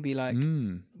markets, so maybe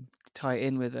tie it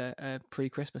in with a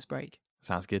pre-Christmas break.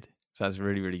 Sounds good. Sounds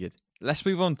really, really good. Let's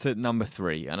move on to number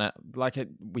 3. And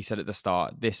we said at the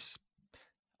start, this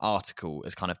article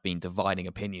has kind of been dividing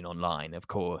opinion online, of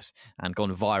course, and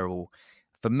gone viral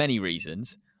for many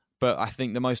reasons. But I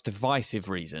think the most divisive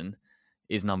reason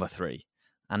is number 3.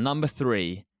 And number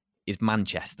 3 is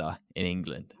Manchester in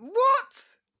England.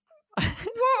 What?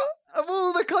 What? Of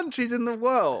all the countries in the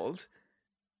world,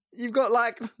 you've got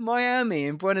like Miami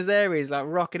and Buenos Aires like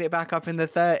rocking it back up in the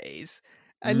 30s.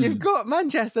 And you've got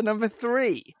Manchester number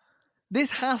 3. This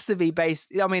has to be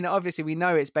based, I mean, obviously we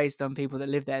know it's based on people that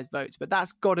live there as votes, but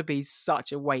that's got to be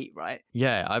such a weight, right?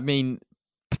 Yeah, I mean,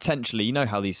 potentially, you know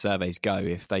how these surveys go.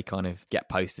 If they kind of get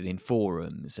posted in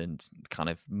forums and kind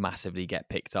of massively get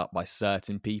picked up by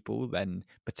certain people, then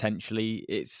potentially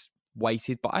it's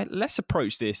weighted, but let's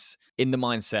approach this in the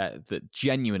mindset that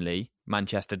genuinely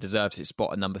Manchester deserves its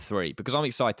spot at number 3, because I'm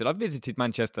excited. I've visited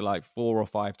Manchester like 4 or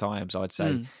 5 times, I'd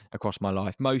say, across my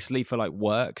life, mostly for like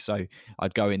work. So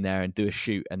I'd go in there and do a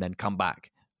shoot and then come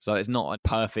back. So it's not a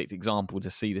perfect example to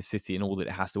see the city and all that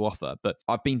it has to offer. But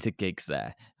I've been to gigs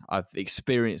there. I've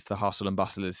experienced the hustle and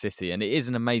bustle of the city. And it is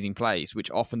an amazing place,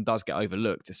 which often does get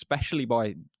overlooked, especially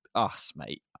by us,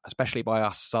 mate. Especially by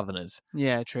us Southerners.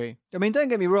 Yeah, true. I mean, don't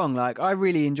get me wrong. Like, I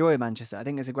really enjoy Manchester. I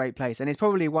think it's a great place. And it's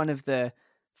probably one of the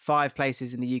 5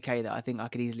 places in the UK that I think I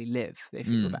could easily live if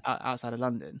you were outside of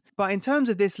London. But in terms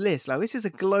of this list, like, this is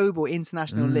a global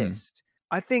international list.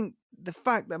 I think the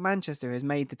fact that Manchester has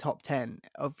made the top 10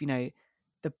 of, the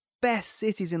best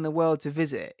cities in the world to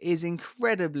visit is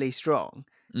incredibly strong.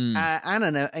 And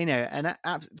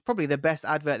it's probably the best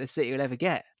advert the city will ever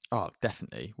get. Oh,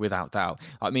 definitely, without doubt.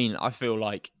 I mean, I feel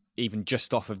like even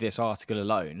just off of this article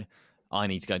alone, I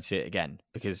need to go and see it again,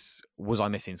 because was I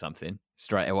missing something?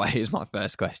 Straight away is my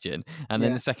first question. And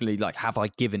then secondly, like, have I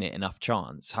given it enough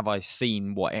chance? Have I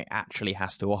seen what it actually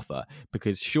has to offer?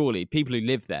 Because surely people who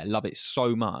live there love it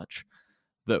so much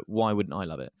that why wouldn't I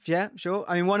love it? Yeah, sure.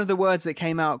 I mean, one of the words that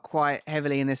came out quite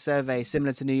heavily in this survey,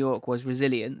 similar to New York, was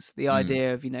resilience. The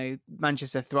idea of,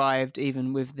 Manchester thrived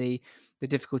even with the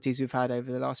difficulties we've had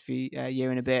over the last few year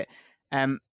and a bit.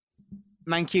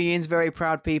 Mancunians, very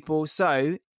proud people.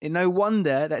 So no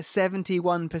wonder that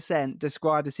 71%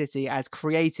 describe the city as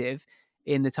creative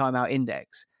in the Time Out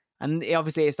Index. And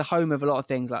obviously it's the home of a lot of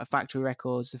things like Factory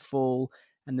Records, The Fall,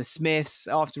 and The Smiths,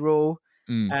 after all.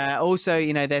 Also,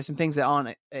 there's some things that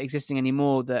aren't existing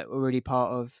anymore that were really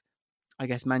part of, I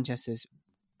guess, Manchester's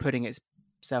putting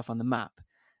itself on the map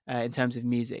in terms of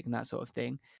music and that sort of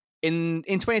thing. In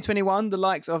 2021, the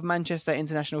likes of Manchester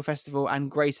International Festival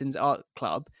and Grayson's Art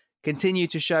Club continue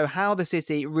to show how the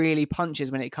city really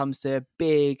punches when it comes to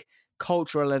big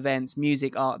cultural events,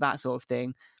 music, art, that sort of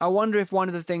thing. I wonder if one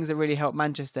of the things that really helped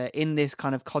Manchester in this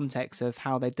kind of context of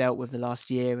how they dealt with the last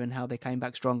year and how they came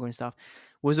back stronger and stuff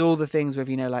was all the things with,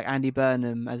 like Andy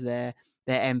Burnham as their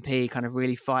MP kind of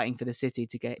really fighting for the city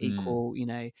to get equal,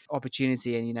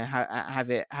 opportunity and,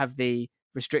 have the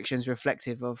restrictions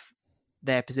reflective of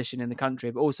their position in the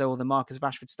country, but also all the Marcus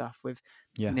Rashford stuff with,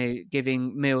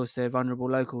 giving meals to vulnerable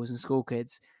locals and school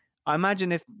kids. I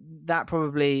imagine if that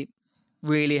probably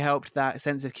really helped that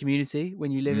sense of community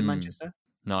when you live in Manchester.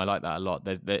 No, I like that a lot.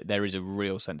 There is a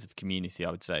real sense of community,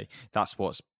 I would say. That's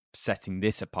what's setting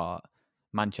this apart,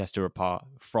 Manchester apart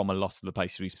from a lot of the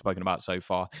places we've spoken about so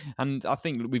far. And I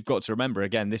think we've got to remember,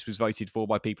 again, this was voted for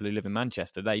by people who live in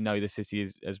Manchester. They know the city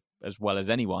as well as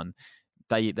anyone.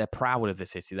 They're proud of the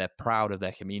city. They're proud of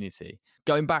their community.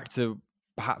 Going back to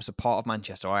perhaps a part of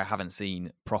Manchester I haven't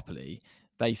seen properly,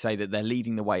 they say that they're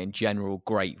leading the way in general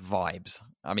great vibes.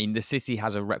 I mean, the city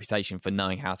has a reputation for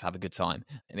knowing how to have a good time.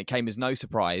 And it came as no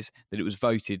surprise that it was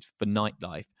voted for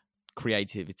nightlife,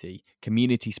 creativity,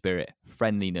 community spirit,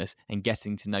 friendliness, and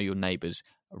getting to know your neighbours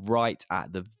right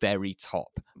at the very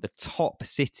top. The top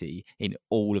city in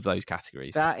all of those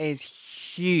categories. That is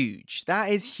huge.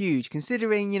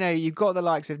 Considering, you've got the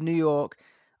likes of New York,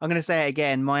 I'm going to say it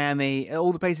again, Miami,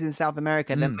 all the places in South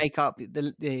America that make up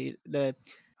the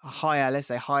higher, let's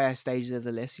say higher stages of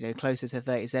the list, closer to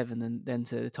 37 than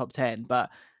to the top 10. But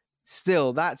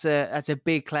still, that's a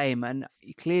big claim. And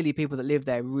clearly people that live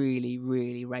there really,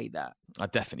 really rate that. I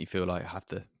definitely feel like I have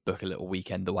to book a little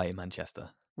weekend away in Manchester.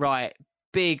 Right.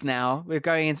 Big now. We're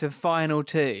going into final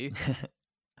 2.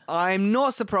 I'm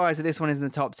not surprised that this one is in the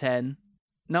top 10.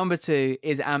 Number 2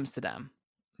 is Amsterdam.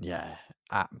 Yeah,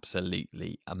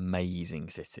 absolutely amazing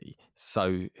city.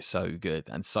 So good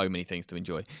and so many things to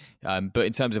enjoy. But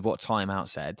in terms of what Time Out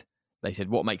said, they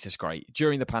said, what makes us great?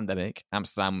 During the pandemic,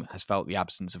 Amsterdam has felt the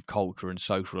absence of culture and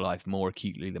social life more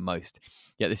acutely than most.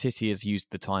 Yet the city has used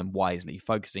the time wisely,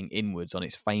 focusing inwards on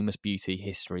its famous beauty,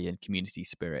 history and community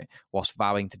spirit, whilst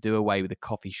vowing to do away with the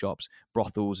coffee shops,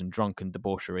 brothels and drunken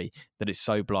debauchery that has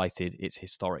so blighted its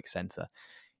historic centre.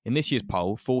 In this year's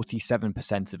poll,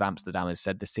 47% of Amsterdammers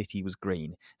said the city was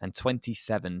green and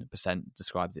 27%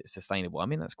 described it as sustainable. I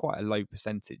mean, that's quite a low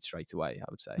percentage straight away, I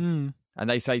would say. And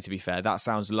they say, to be fair, that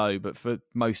sounds low, but for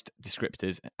most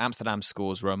descriptors, Amsterdam's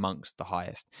scores were amongst the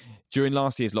highest. During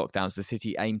last year's lockdowns, the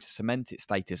city aimed to cement its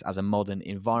status as a modern,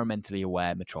 environmentally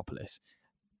aware metropolis.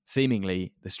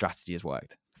 Seemingly, the strategy has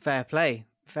worked. Fair play.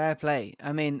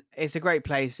 I mean, it's a great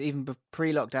place. Even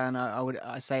pre-lockdown,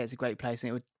 I say it's a great place,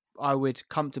 and I would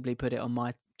comfortably put it on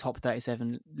my top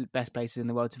 37 best places in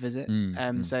the world to visit.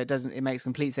 So it makes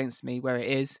complete sense to me where it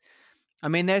is. I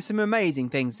mean, there's some amazing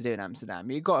things to do in Amsterdam.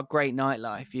 You've got a great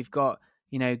nightlife. You've got,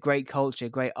 great culture,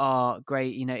 great art,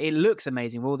 great, it looks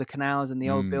amazing with all the canals and the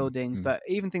old buildings, but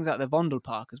even things like the Vondel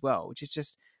Park as well, which is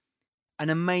just an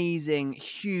amazing,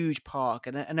 huge park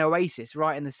and an oasis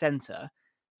right in the center,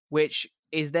 which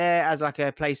is there as like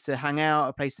a place to hang out,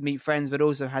 a place to meet friends, but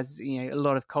also has, a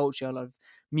lot of culture, a lot of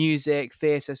music,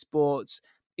 theatre, sports.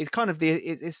 It's kind of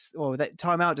that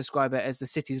Time Out describe it as the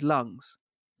city's lungs.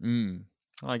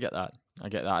 I get that.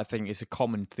 I think it's a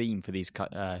common theme for these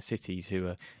cities who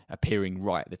are appearing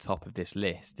right at the top of this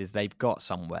list is they've got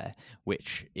somewhere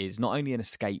which is not only an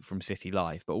escape from city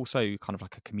life, but also kind of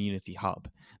like a community hub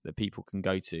that people can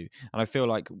go to. And I feel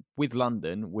like with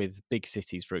London, with big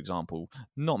cities, for example,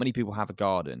 not many people have a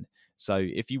garden. So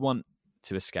if you want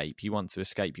to escape,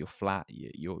 your flat,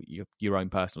 your own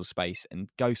personal space, and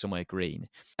go somewhere green,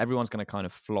 everyone's going to kind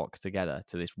of flock together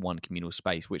to this one communal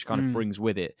space, which kind of brings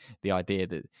with it the idea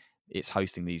that it's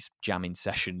hosting these jamming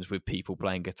sessions with people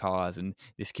playing guitars and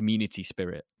this community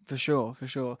spirit. For sure.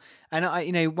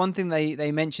 And one thing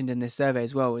they mentioned in this survey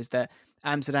as well is that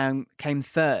Amsterdam came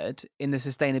third in the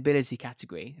sustainability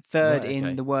category,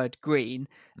 in the word green,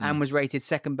 and was rated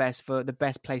second best for the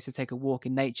best place to take a walk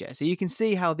in nature. So you can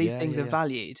see how these things are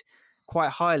valued quite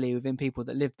highly within people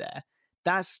that live there.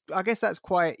 I guess that's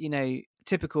quite,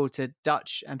 typical to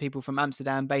Dutch and people from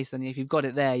Amsterdam, based on if you've got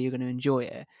it there, you're going to enjoy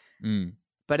it.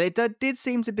 But it did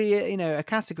seem to be, a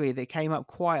category that came up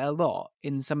quite a lot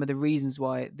in some of the reasons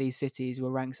why these cities were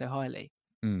ranked so highly.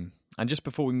 And just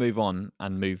before we move on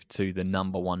and move to the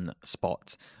number one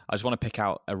spot, I just want to pick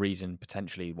out a reason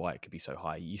potentially why it could be so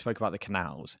high. You spoke about the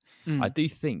canals. I do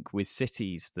think with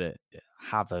cities that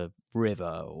have a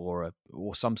river or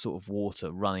some sort of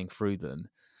water running through them,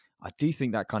 I do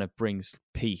think that kind of brings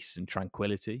peace and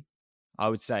tranquility. I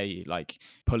would say, like,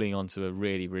 pulling onto a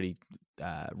really, really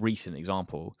recent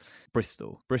example,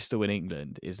 Bristol in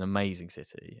England is an amazing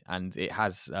city, and it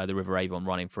has the River Avon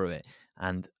running through it.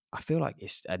 And I feel like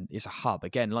it's a hub.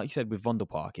 Again, like you said with Vondel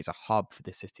Park, it's a hub for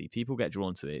the city. People get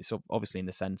drawn to it. It's obviously in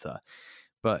the centre,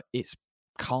 but it's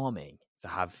calming to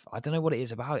have. I don't know what it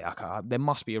is about it. There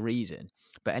must be a reason.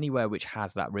 But anywhere which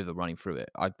has that river running through it,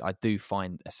 I do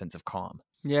find a sense of calm.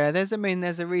 Yeah, there's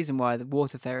a reason why the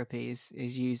water therapy is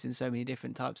used in so many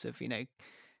different types of,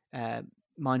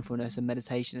 mindfulness and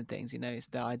meditation and things. It's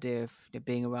the idea of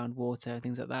being around water,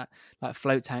 things like that, like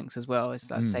float tanks as well. It's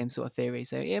that same sort of theory.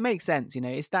 So it makes sense.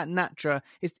 It's that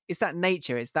it's that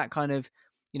nature. It's that kind of,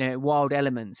 wild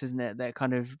elements, isn't it, that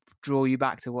kind of draw you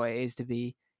back to what it is to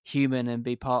be human and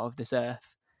be part of this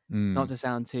earth. Not to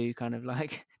sound too kind of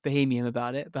like bohemian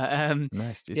about it, but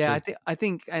I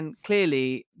think, and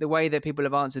clearly the way that people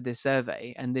have answered this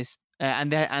survey and this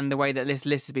and the way that this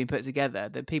list has been put together,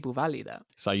 that people value that.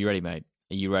 So you ready, mate?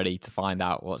 Are you ready to find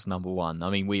out what's number one? I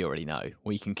mean, we already know.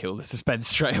 We can kill the suspense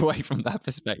straight away from that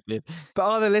perspective. But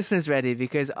are the listeners ready?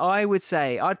 Because I would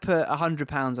say I'd put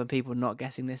 £100 on people not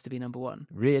guessing this to be number one.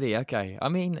 Really? Okay. I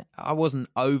mean, I wasn't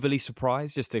overly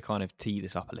surprised, just to kind of tee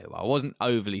this up a little. I wasn't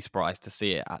overly surprised to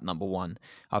see it at number one.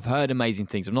 I've heard amazing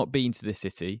things. I've not been to this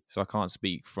city, so I can't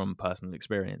speak from personal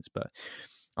experience, but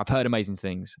I've heard amazing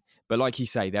things. But like you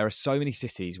say, there are so many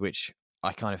cities which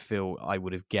I kind of feel I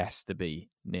would have guessed to be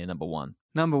near number one.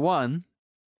 Number one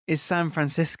is San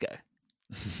Francisco.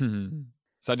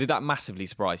 So did that massively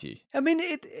surprise you? I mean,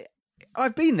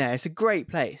 I've been there. It's a great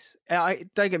place. Don't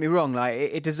get me wrong. Like,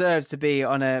 it deserves to be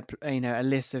on a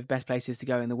list of best places to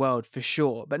go in the world for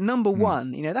sure. But number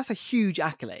one, that's a huge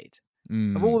accolade.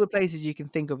 Of all the places you can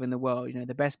think of in the world,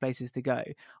 the best places to go.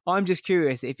 I'm just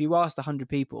curious, if you asked 100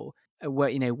 people,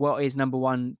 what is number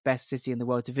one best city in the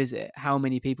world to visit, how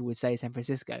many people would say San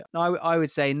Francisco? I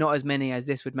would say not as many as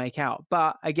this would make out.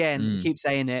 But again, keep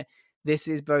saying it, this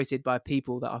is voted by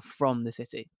people that are from the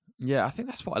city. Yeah, I think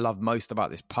that's what I love most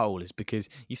about this poll, is because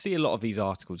you see a lot of these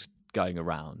articles going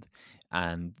around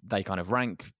and they kind of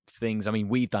rank things. I mean,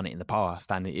 we've done it in the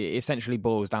past, and it essentially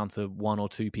boils down to one or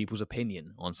two people's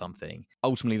opinion on something.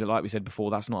 Ultimately, like we said before,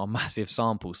 that's not a massive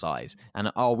sample size. And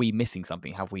are we missing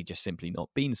something? Have we just simply not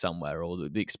been somewhere, or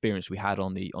the experience we had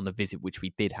on the visit, which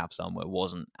we did have somewhere,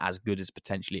 wasn't as good as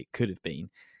potentially it could have been?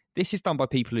 This is done by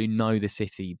people who know the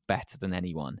city better than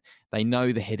anyone. They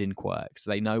know the hidden quirks.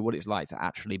 They know what it's like to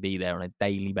actually be there on a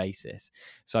daily basis.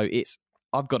 So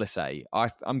I've got to say,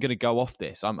 I'm going to go off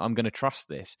this. I'm going to trust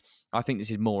this. I think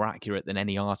this is more accurate than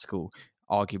any article,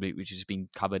 arguably, which has been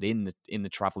covered in the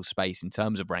travel space in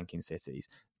terms of ranking cities.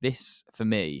 This, for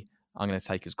me, I'm going to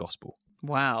take as gospel.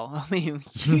 Wow. I mean,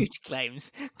 huge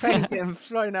claims. Claims getting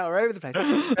flown out all over the place.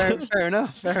 Fair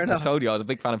enough. I told you I was a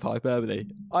big fan of hyperbole.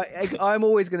 I'm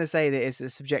always going to say that it's a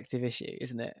subjective issue,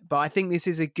 isn't it? But I think this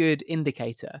is a good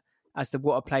indicator as to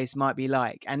what a place might be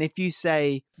like. And if you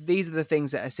say these are the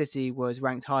things that a city was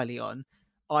ranked highly on,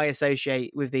 I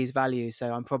associate with these values,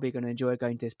 so I'm probably going to enjoy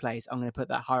going to this place, I'm going to put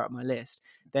that higher up my list,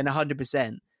 then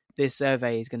 100% this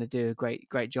survey is going to do a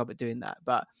great job at doing that.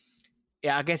 But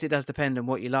yeah, I guess it does depend on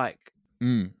what you like.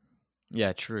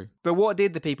 Yeah, true. But what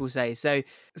did the people say? So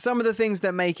some of the things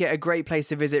that make it a great place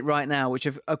to visit right now, which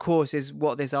of course is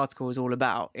what this article is all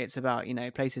about. It's about,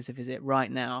 places to visit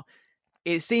right now.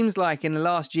 It seems like in the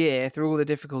last year, through all the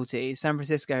difficulties, San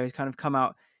Francisco has kind of come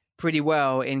out pretty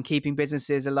well in keeping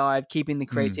businesses alive, keeping the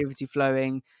creativity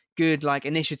flowing, good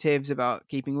initiatives about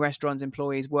keeping restaurants,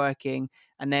 employees working.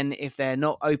 And then if they're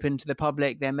not open to the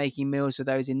public, they're making meals for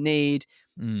those in need.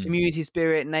 Community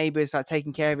spirit, neighbors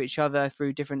taking care of each other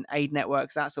through different aid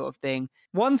networks, that sort of thing.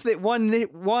 One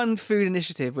food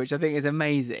initiative, which I think is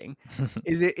amazing,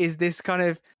 is this kind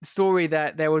of story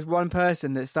that there was one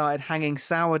person that started hanging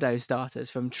sourdough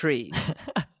starters from trees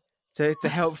to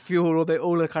help fuel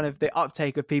all the kind of the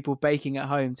uptake of people baking at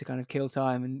home to kind of kill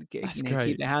time and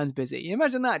keep their hands busy. You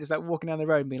imagine that, just walking down the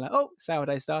road and being like, "Oh,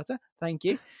 sourdough starter, thank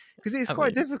you," because it's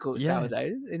quite difficult,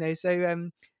 sourdough. So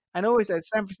and always San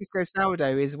Francisco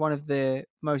sourdough is one of the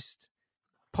most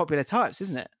popular types,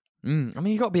 isn't it? I mean,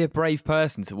 you've got to be a brave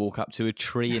person to walk up to a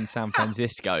tree in San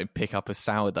Francisco and pick up a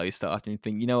sourdough starter and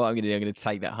think, you know what I'm going to do? I'm going to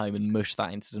take that home and mush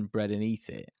that into some bread and eat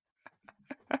it.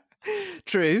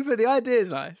 True, but the idea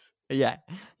is nice. Yeah.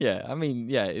 I mean,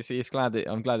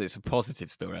 I'm glad it's a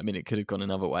positive story. I mean, it could have gone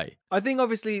another way. I think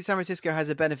obviously San Francisco has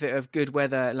a benefit of good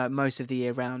weather most of the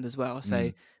year round as well.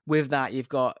 So with that, you've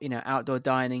got outdoor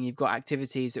dining, you've got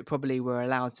activities that probably were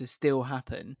allowed to still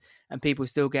happen, and people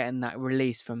still getting that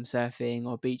release from surfing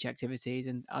or beach activities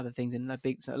and other things in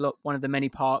one of the many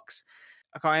parks.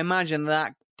 I imagine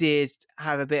that did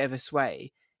have a bit of a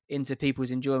sway into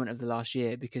people's enjoyment of the last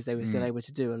year, because they were still able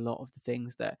to do a lot of the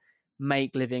things that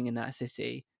make living in that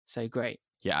city so great.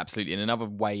 Yeah, absolutely. And another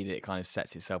way that it kind of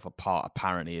sets itself apart,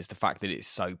 apparently, is the fact that it's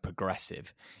so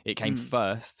progressive. It came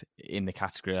first in the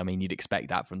category. I mean, you'd expect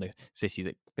that from the city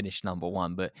that finished number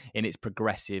one, but in its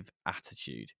progressive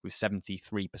attitude, with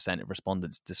 73% of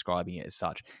respondents describing it as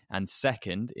such, and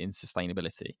second in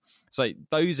sustainability. So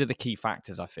those are the key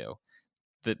factors, I feel,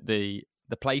 that the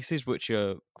places which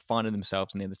are finding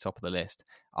themselves near the top of the list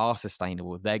are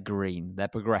sustainable, they're green, they're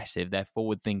progressive, they're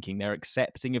forward-thinking, they're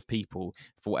accepting of people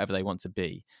for whatever they want to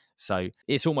be. So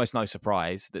it's almost no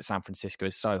surprise that San Francisco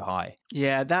is so high.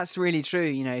 Yeah, that's really true.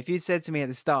 If you'd said to me at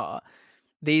the start,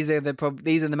 these are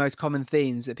the most common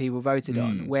themes that people voted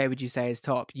on, where would you say is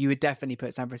top? You would definitely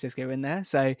put San Francisco in there.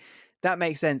 So that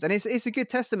makes sense. And it's a good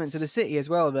testament to the city as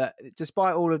well, that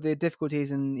despite all of the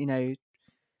difficulties and,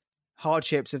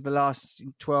 hardships of the last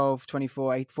 12,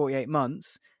 24, 48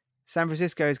 months, San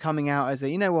Francisco is coming out as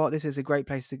this is a great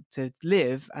place to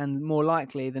live, and more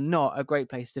likely than not, a great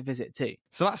place to visit too.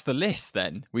 So that's the list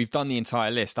then. We've done the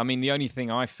entire list. I mean, the only thing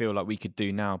I feel like we could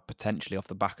do now, potentially off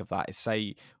the back of that, is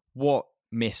say what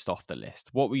missed off the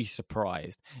list. What were you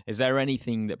surprised? Is there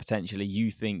anything that potentially you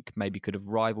think maybe could have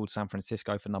rivaled San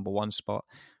Francisco for number one spot,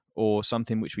 or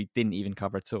something which we didn't even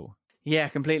cover at all? Yeah,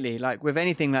 completely. With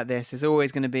anything like this, there's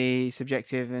always going to be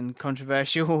subjective and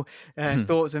controversial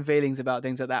thoughts and feelings about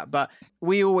things like that. But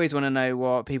we always want to know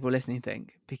what people listening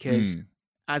think, because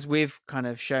as we've kind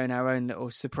of shown our own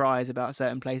little surprise about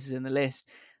certain places in the list,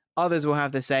 others will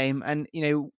have the same. And,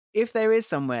 if there is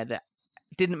somewhere that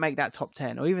didn't make that top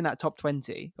 10 or even that top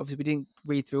 20, obviously we didn't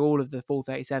read through all of the full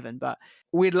 37, but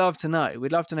we'd love to know.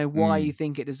 We'd love to know why you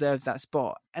think it deserves that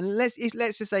spot. And let's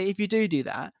just say if you do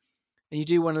that, and you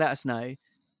do want to let us know,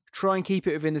 try and keep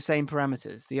it within the same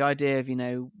parameters. The idea of,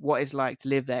 what it's like to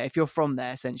live there. If you're from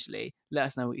there, essentially, let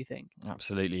us know what you think.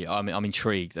 Absolutely. I'm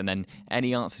intrigued. And then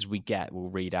any answers we get, we'll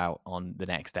read out on the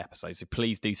next episode. So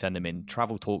please do send them in.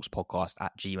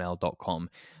 traveltalkspodcast@gmail.com.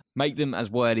 Make them as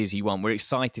wordy as you want. We're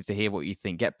excited to hear what you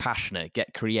think. Get passionate,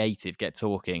 get creative, get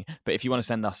talking. But if you want to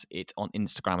send us it on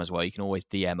Instagram as well, you can always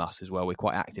DM us as well. We're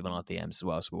quite active on our DMs as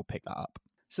well, so we'll pick that up.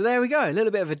 So there we go. A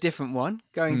little bit of a different one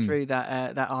going through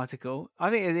that article. I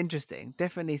think it's interesting.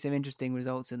 Definitely some interesting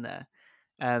results in there.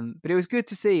 But it was good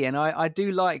to see. And I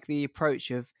do like the approach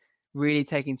of really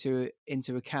taking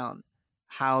into account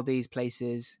how these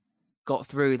places got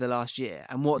through the last year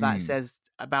and what that says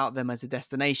about them as a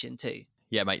destination too.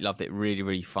 Yeah, mate, loved it. Really,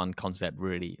 really fun concept.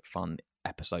 Really fun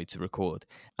episode to record.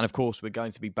 And of course, we're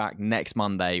going to be back next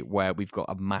Monday where we've got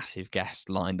a massive guest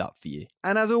lined up for you.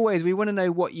 And as always, we want to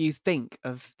know what you think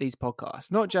of these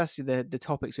podcasts, not just the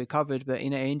topics we covered, but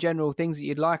in general, things that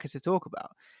you'd like us to talk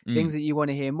about, things that you want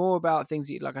to hear more about, things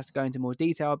that you'd like us to go into more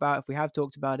detail about if we have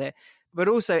talked about it, but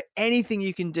also anything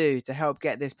you can do to help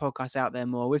get this podcast out there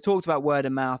more. We've talked about word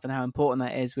of mouth and how important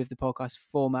that is with the podcast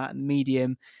format and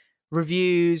medium.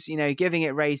 Reviews, giving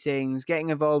it ratings, getting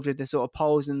involved with the sort of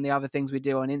polls and the other things we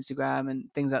do on Instagram and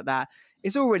things like that.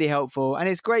 It's all really helpful. And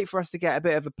it's great for us to get a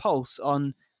bit of a pulse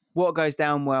on what goes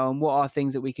down well and what are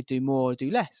things that we could do more or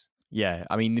do less. Yeah,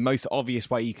 I mean, the most obvious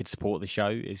way you could support the show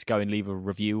is go and leave a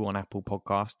review on Apple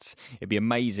Podcasts. It'd be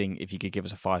amazing if you could give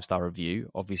us a 5-star review.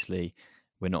 Obviously,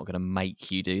 we're not going to make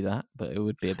you do that, but it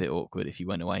would be a bit awkward if you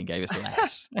went away and gave us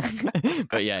less.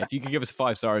 But yeah, if you could give us a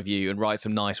 5-star review and write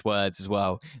some nice words as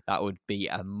well, that would be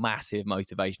a massive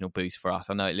motivational boost for us.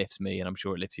 I know it lifts me, and I'm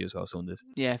sure it lifts you as well, Saunders.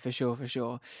 Yeah, for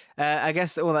sure. I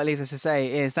guess all that leaves us to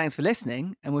say is thanks for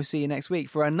listening, and we'll see you next week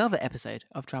for another episode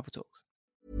of Travel Talks.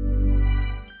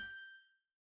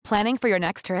 Planning for your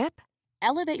next trip?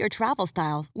 Elevate your travel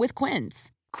style with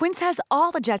Quince. Quince has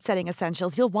all the jet-setting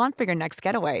essentials you'll want for your next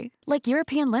getaway, like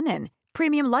European linen,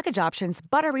 premium luggage options,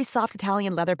 buttery soft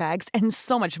Italian leather bags, and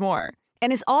so much more.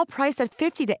 And is all priced at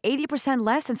 50 to 80%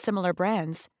 less than similar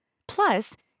brands.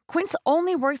 Plus, Quince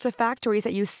only works with factories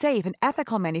that use safe and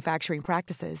ethical manufacturing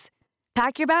practices.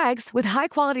 Pack your bags with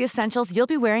high-quality essentials you'll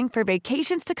be wearing for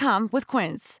vacations to come with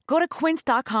Quince. Go to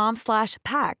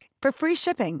quince.com/pack for free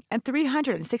shipping and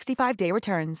 365-day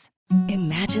returns.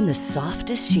 Imagine the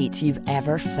softest sheets you've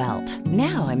ever felt.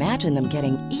 Now imagine them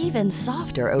getting even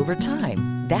softer over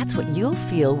time. That's what you'll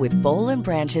feel with Boll &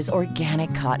 Branch's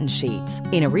organic cotton sheets.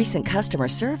 In a recent customer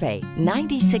survey,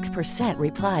 96%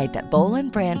 replied that Boll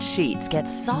 & Branch sheets get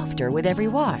softer with every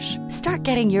wash. Start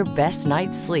getting your best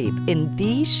night's sleep in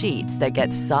these sheets that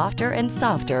get softer and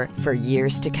softer for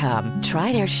years to come.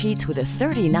 Try their sheets with a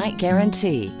 30-night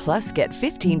guarantee. Plus, get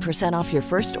 15% off your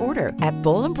first order at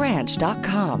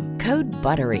bollandbranch.com. Code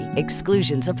BUTTERY.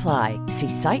 Exclusions apply. See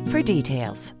site for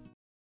details.